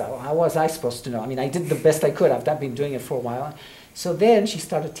moxa. How was I supposed to know? I mean, I did the best I could. I've been doing it for a while. So then she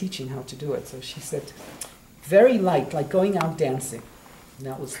started teaching how to do it. So she said, very light, like going out dancing. And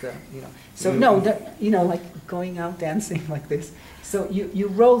that was the, you know. So no, you know, like going out dancing like this. So you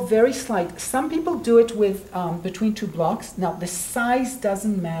roll very slight. Some people do it with between 2 blocks. Now, the size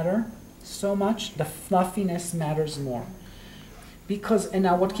doesn't matter so much. The fluffiness matters more. Because, and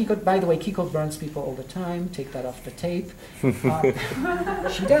now what Kiiko, by the way, Kiiko burns people all the time. Take that off the tape.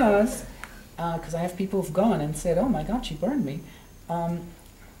 She does, because I have people who've gone and said, oh my God, she burned me.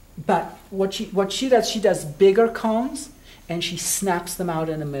 But what she does bigger cones, and she snaps them out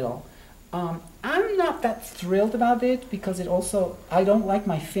in the middle. I'm not that thrilled about it, because it also, I don't like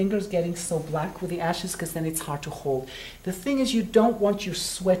my fingers getting so black with the ashes, because then it's hard to hold. The thing is, you don't want your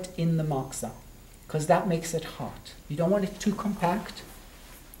sweat in the moxa, because that makes it hot. You don't want it too compact,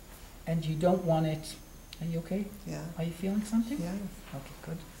 and you don't want it, are you okay? Yeah. Are you feeling something? Yeah. Okay,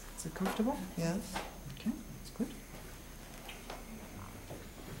 good. Is it comfortable? Yes. Okay, that's good.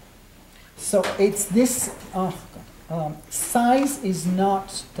 So it's this, size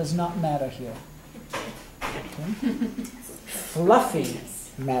does not matter here. Okay. Fluffy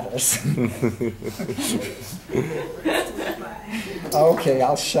matters. Okay,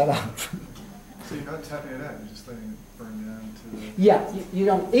 I'll shut up. So you're not tapping it out, you're just letting it burn down to the... Yeah, you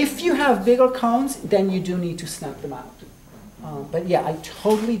don't. If you have bigger cones, then you do need to snap them out. But yeah, I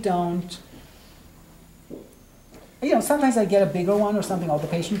totally don't. You know, sometimes I get a bigger one or something, or the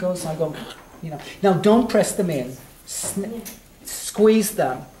patient goes, so I go, you know. Now, don't press them in. Squeeze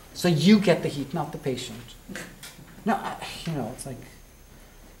them so you get the heat, not the patient. No, you know, it's like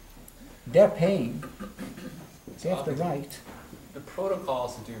they're paying. They have the right. The protocol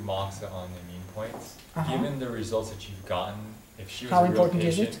is to do moxa on the immune points. Given the results that you've gotten, if she was How a real important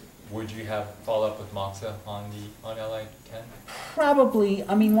patient, is it? would you have follow up with moxa on LI10? Probably.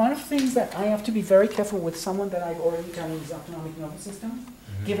 I mean, one of the things that I have to be very careful with someone that I've already done is autonomic nervous system,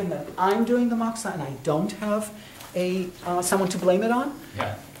 given that I'm doing the moxa and I don't have someone to blame it on.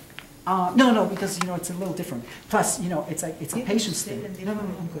 Yeah. No, because, you know, it's a little different. Plus, you know, it's like, it's a patient's thing. No,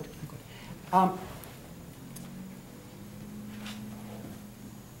 I'm good.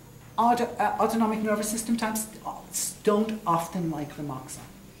 Autonomic nervous system types don't often like the moxa.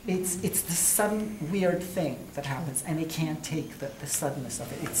 It's the sudden weird thing that happens, and they can't take the suddenness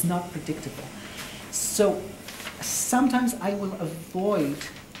of it. It's not predictable. So sometimes I will avoid,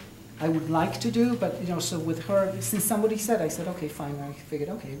 I would like to do, but, you know, so with her, since somebody said, I said, okay, fine. I figured,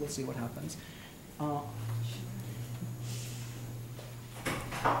 okay, we'll see what happens.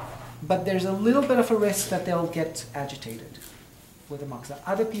 But there's a little bit of a risk that they'll get agitated with a moxa.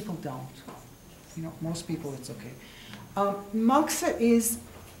 Other people don't. You know, most people it's okay. Moxa is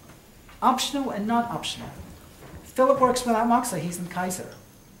optional and not optional. Philip works without moxa. He's in Kaiser.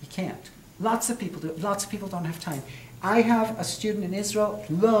 He can't. Lots of people do. Lots of people don't have time. I have a student in Israel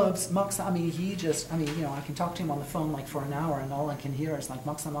who loves moxa. I mean, you know, I can talk to him on the phone like for an hour, and all I can hear is like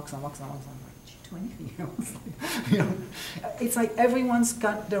moxa, moxa, moxa, moxa. I'm like, did you do anything else? You know, it's like everyone's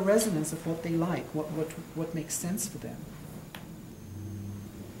got their resonance of what they like, what makes sense for them.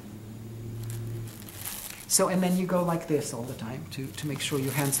 So, and then you go like this all the time to make sure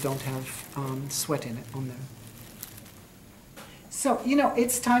your hands don't have sweat in it on them. So, you know,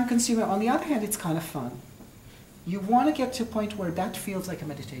 it's time consuming. On the other hand, it's kind of fun. You want to get to a point where that feels like a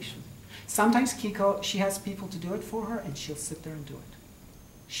meditation. Sometimes Kiiko, she has people to do it for her, and she'll sit there and do it.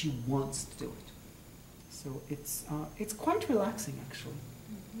 She wants to do it. So it's quite relaxing, actually.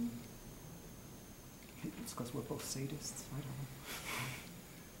 It's because we're both sadists. I don't know.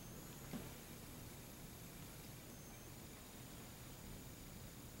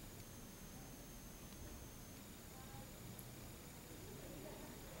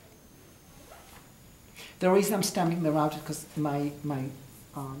 The reason I'm stamping them out is because my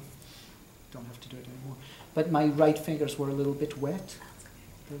don't have to do it anymore, but my right fingers were a little bit wet.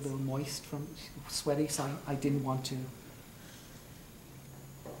 They're a little moist from sweaty, so I didn't want to.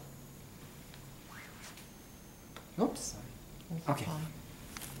 Oops. Okay.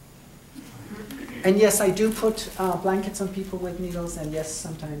 And yes, I do put blankets on people with needles, and yes,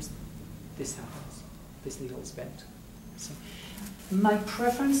 sometimes this happens. This needle is bent. So, My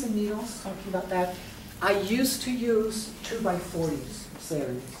preference in needles, talking about that, I used to use 2x40s,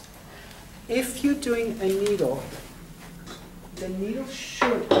 salient. If you're doing a needle, the needle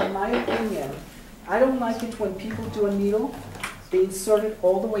should, in my opinion, I don't like it when people do a needle, they insert it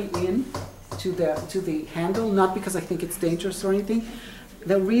all the way in to the handle, not because I think it's dangerous or anything.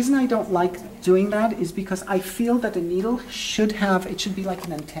 The reason I don't like doing that is because I feel that the needle should have, it should be like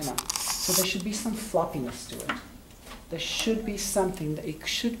an antenna. So there should be some floppiness to it. There should be something, that it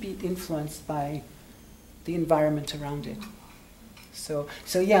should be influenced by the environment around it. So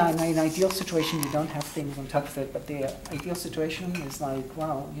yeah, in an ideal situation, you don't have things on top of it, but the ideal situation is like,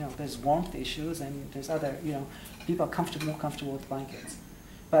 wow, you know, there's warmth issues and there's other, you know, people are more comfortable with blankets.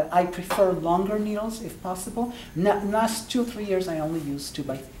 But I prefer longer needles if possible. Last 2 or 3 years, I only used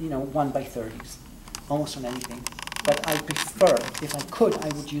 1x30s, almost on anything. But I prefer, if I could, I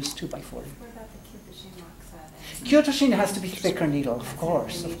would use 2x40. What about the Kyotoshin Moxa? Kyotoshin has to be thicker needle, of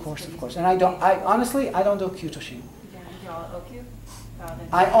course. And honestly, I don't do Kyotoshin.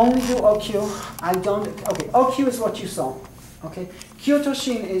 I only do OQ. I don't, okay, OQ is what you saw. Okay,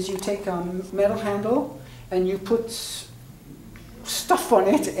 Kyotoshin is you take a metal handle and you put stuff on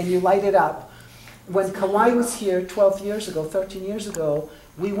it and you light it up. When Kawai was here 12 years ago, 13 years ago,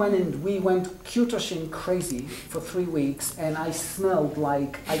 we went Kyotoshin crazy for 3 weeks, and I smelled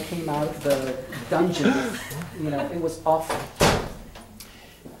like I came out of the dungeon. You know, it was awful.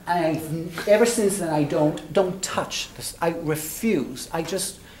 And ever since then, I don't touch this. I refuse.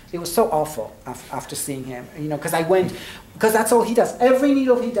 It was so awful after seeing him. You know, because that's all he does. Every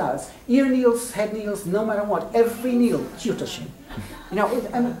needle he does, ear needles, head needles, no matter what, every needle, Kyotoshin. You know,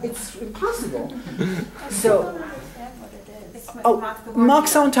 I mean, it's impossible. So. Oh,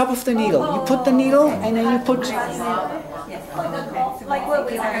 Moxa on top of the needle. You put the needle and then you put. Like what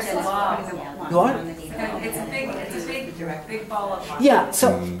we What? It's a big ball of wax. Yeah,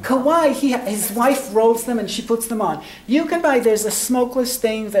 so Kawai, his wife rolls them and she puts them on. You can buy, there's a smokeless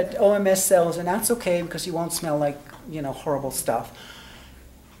thing that OMS sells, and that's okay because you won't smell like, you know, horrible stuff.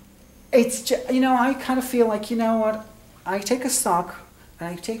 It's just, you know, I kind of feel like, you know what, I take a sock and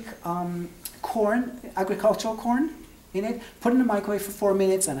I take corn, agricultural corn in it, put it in the microwave for 4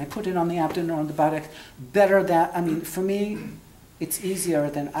 minutes, and I put it on the abdomen or on the buttock. Better that, I mean, for me, it's easier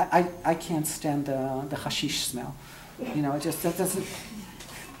than, I can't stand the hashish smell. You know, it just, that doesn't,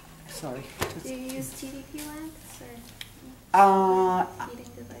 sorry. Do you use TDP lamps or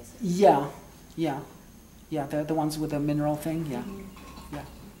heating devices? Yeah, the ones with the mineral thing, yeah.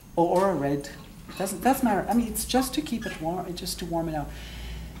 Or a red, doesn't matter. I mean, it's just to keep it warm, just to warm it up.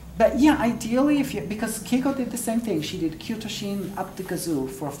 But yeah, ideally, because Kiiko did the same thing. She did Kyotoshin up the kazoo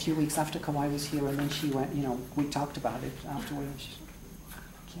for a few weeks after Kawai was here, and then she went, you know, we talked about it afterward, and she said,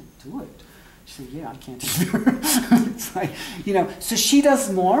 I can't do it. She said, yeah, I can't either. It's like, you know, so she does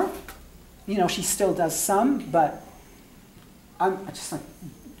more. You know, she still does some, but I just like,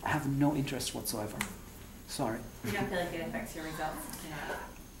 have no interest whatsoever. Sorry. You don't feel like it affects your results? Yeah.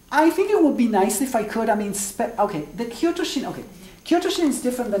 I think it would be nice if I could. I mean, okay, the Kyotoshin, okay. Kyotoshin is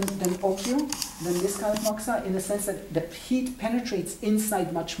different than Okyu, than this kind of moxa, in the sense that the heat penetrates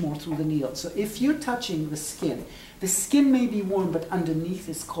inside much more through the needle. So if you're touching the skin may be warm, but underneath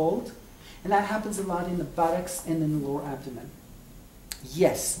is cold. And that happens a lot in the buttocks and in the lower abdomen.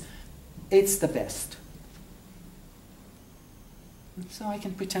 Yes, it's the best. So I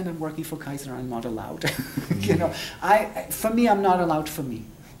can pretend I'm working for Kaiser, I'm not allowed. You know, for me, I'm not allowed for me.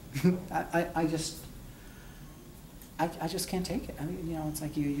 I just can't take it. I mean, you know, it's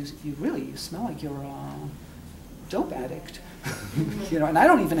like you smell like you're a dope addict. You know, and I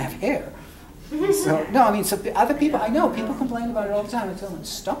don't even have hair. So no, I mean, so other people, I know people complain about it all the time. I tell them,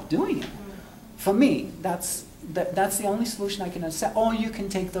 stop doing it. For me, that's the only solution I can understand. Or you can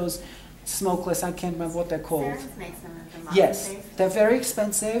take those smokeless, I can't remember what they're called. Yes, they're very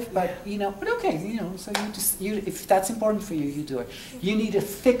expensive, but you know, but okay, you know, so if that's important for you, you do it. You need a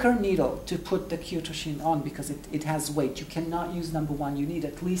thicker needle to put the Kyotoshin on because it has weight. You cannot use number 1, you need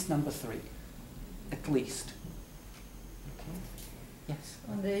at least number 3. At least. Okay. Yes.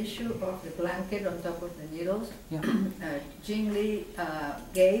 On the issue of the blanket on top of the needles, yeah. Jing Lee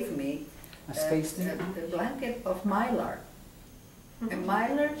gave me the blanket of mylar. A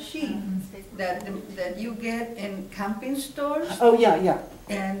mylar sheet that you get in camping stores. Oh yeah.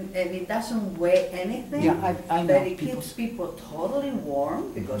 And it doesn't weigh anything. Yeah, I know. But it keeps people totally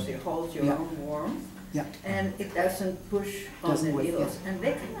warm because it holds your own warmth. Yeah. And it doesn't push on the needles. And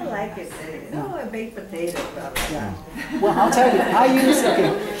they kind of like it. A baked potato. Blah, blah, yeah. Well, I'll tell you,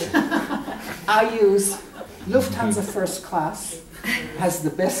 I use Lufthansa first class. has the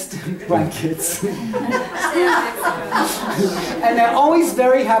best blankets. And they're always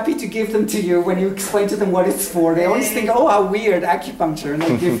very happy to give them to you when you explain to them what it's for. They always think, oh, how weird, acupuncture, and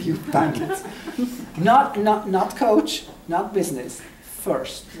they give you blankets. Not coach, not business,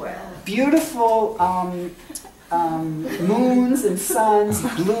 first. Beautiful moons and suns,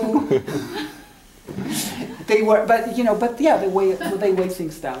 blue. They were, but you know, they weigh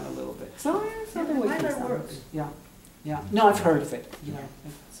things down a little bit. So they weigh things down. Yeah. No, I've heard of it. You know.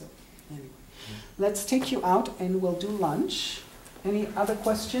 So anyway, let's take you out and we'll do lunch. Any other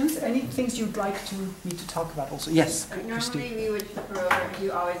questions? Any things you'd like me to talk about also? Yes, Christine. Normally we would prefer over.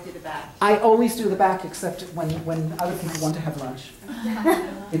 You always do the back. I always do the back, except when other people want to have lunch.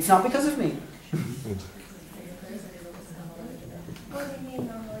 It's not because of me. What do you mean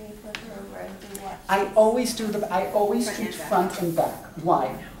normally you flip over and do what? I always treat front and back.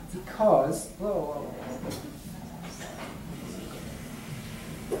 Why? Because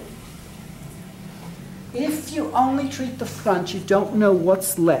if you only treat the front, you don't know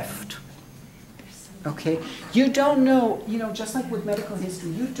what's left. Okay? You don't know, just like with medical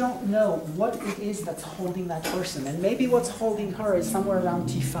history, you don't know what it is that's holding that person. And maybe what's holding her is somewhere around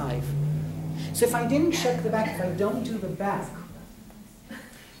T5. So if I didn't check the back, if I don't do the back,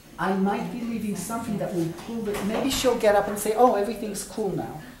 I might be leaving something that will pull it. Maybe she'll get up and say, oh, everything's cool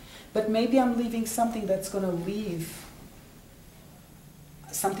now. But maybe I'm leaving something that's going to leave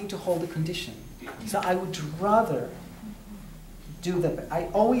something to hold the condition. So I would rather I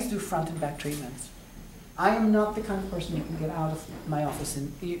always do front and back treatments. I am not the kind of person who can get out of my office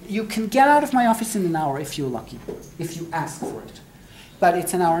you can get out of my office in an hour if you're lucky, if you ask for it. But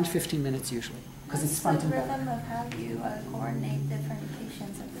it's an hour and 15 minutes usually, because it's front and back. What's the rhythm of how you coordinate different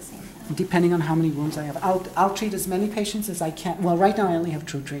patients at the same time? Depending on how many rooms I have. I'll treat as many patients as I can. Well, right now I only have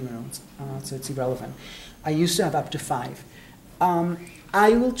 2 treatment rooms, so it's irrelevant. I used to have up to 5.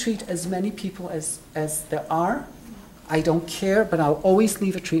 I will treat as many people as there are. I don't care, but I'll always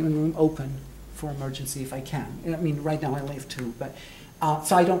leave a treatment room open for emergency if I can. I mean, right now I only have 2, but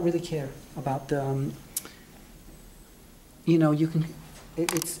so I don't really care about the. You can.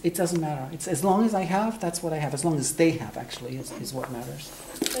 It doesn't matter. It's as long as I have, that's what I have. As long as they have, actually, is what matters.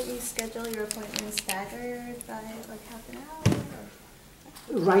 But you schedule your appointments staggered by like half an hour?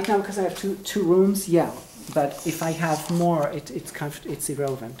 Or? Right now, because I have two rooms, yeah. But if I have more, it's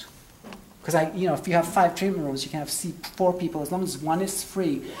irrelevant. Because if you have 5 treatment rooms, you can have 4 people as long as one is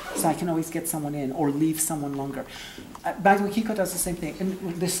free. So I can always get someone in or leave someone longer. By the way, Kiiko does the same thing, and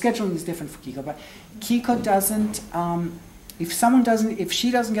the scheduling is different for Kiiko. But Kiiko doesn't. If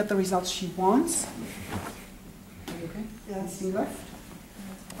she doesn't get the results she wants. Are you okay? Yes. Anything left?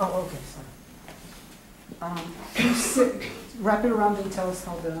 Oh, okay. Sorry. Can you sit? Wrap it around and tell us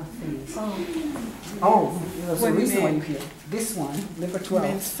how the thing is. There's a reason why you're here. This one, liver 12.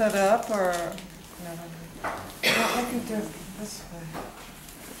 You mean set up or? No. I can do it this way.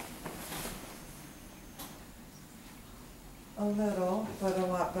 A little, but a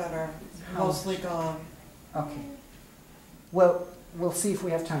lot better. Mostly gone. Okay. Well, we'll see if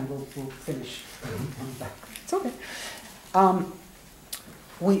we have time. We'll finish. It's okay.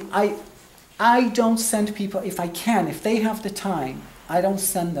 I don't send people, if I can, if they have the time, I don't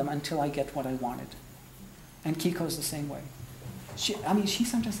send them until I get what I wanted. And Kiiko's the same way. She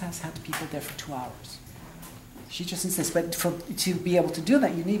sometimes has had people there for 2 hours. She just insists, but to be able to do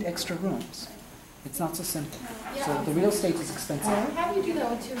that, you need extra rooms. It's not so simple. Yeah. So the real estate is expensive. How do you do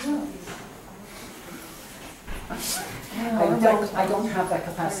that with 2 rooms? I don't have that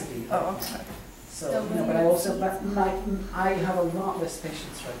capacity. Oh, okay. So, but I also, I have a lot less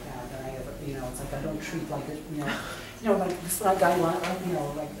patients right now than I ever, it's like I don't treat like like this guy,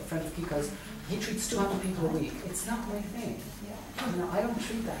 like a friend of Kiiko's, he treats 200 people a week. It's not my thing. I don't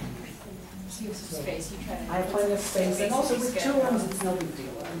treat that many people. So you have some space, you try to. I have plenty of space, and also with 2 rooms, it's no big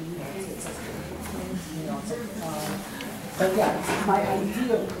deal. But yeah, my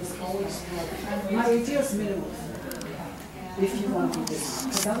ideal is always, my ideal is minimal. If you want to do this,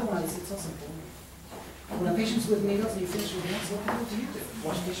 because otherwise it's also boring. When a patient's with needles and you finish with needles, what the hell do you do?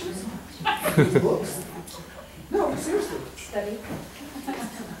 Wash dishes? Read books? No, seriously. Study.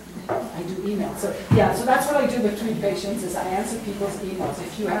 I do emails. So that's what I do between patients is I answer people's emails.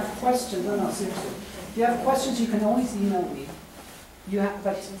 If you have questions, seriously. If you have questions, you can always email me.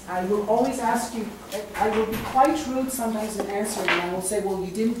 But I will always ask you, I will be quite rude sometimes in answering, and I will say, well,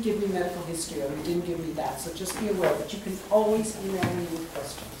 you didn't give me medical history, or you didn't give me that, so just be aware, but you can always email me with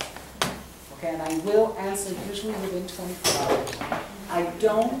questions. Okay, and I will answer usually within 24 hours. I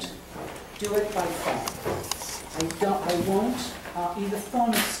don't do it by phone. I won't, either phone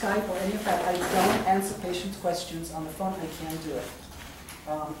or Skype or any of that, I don't answer patients' questions on the phone, I can't do it.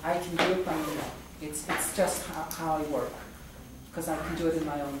 I can do it by email. It's just how I work, because I can do it in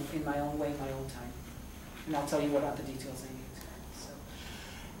my own way, in my own time. And I'll tell you what other details I need.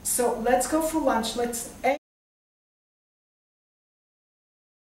 So let's go for lunch. Let's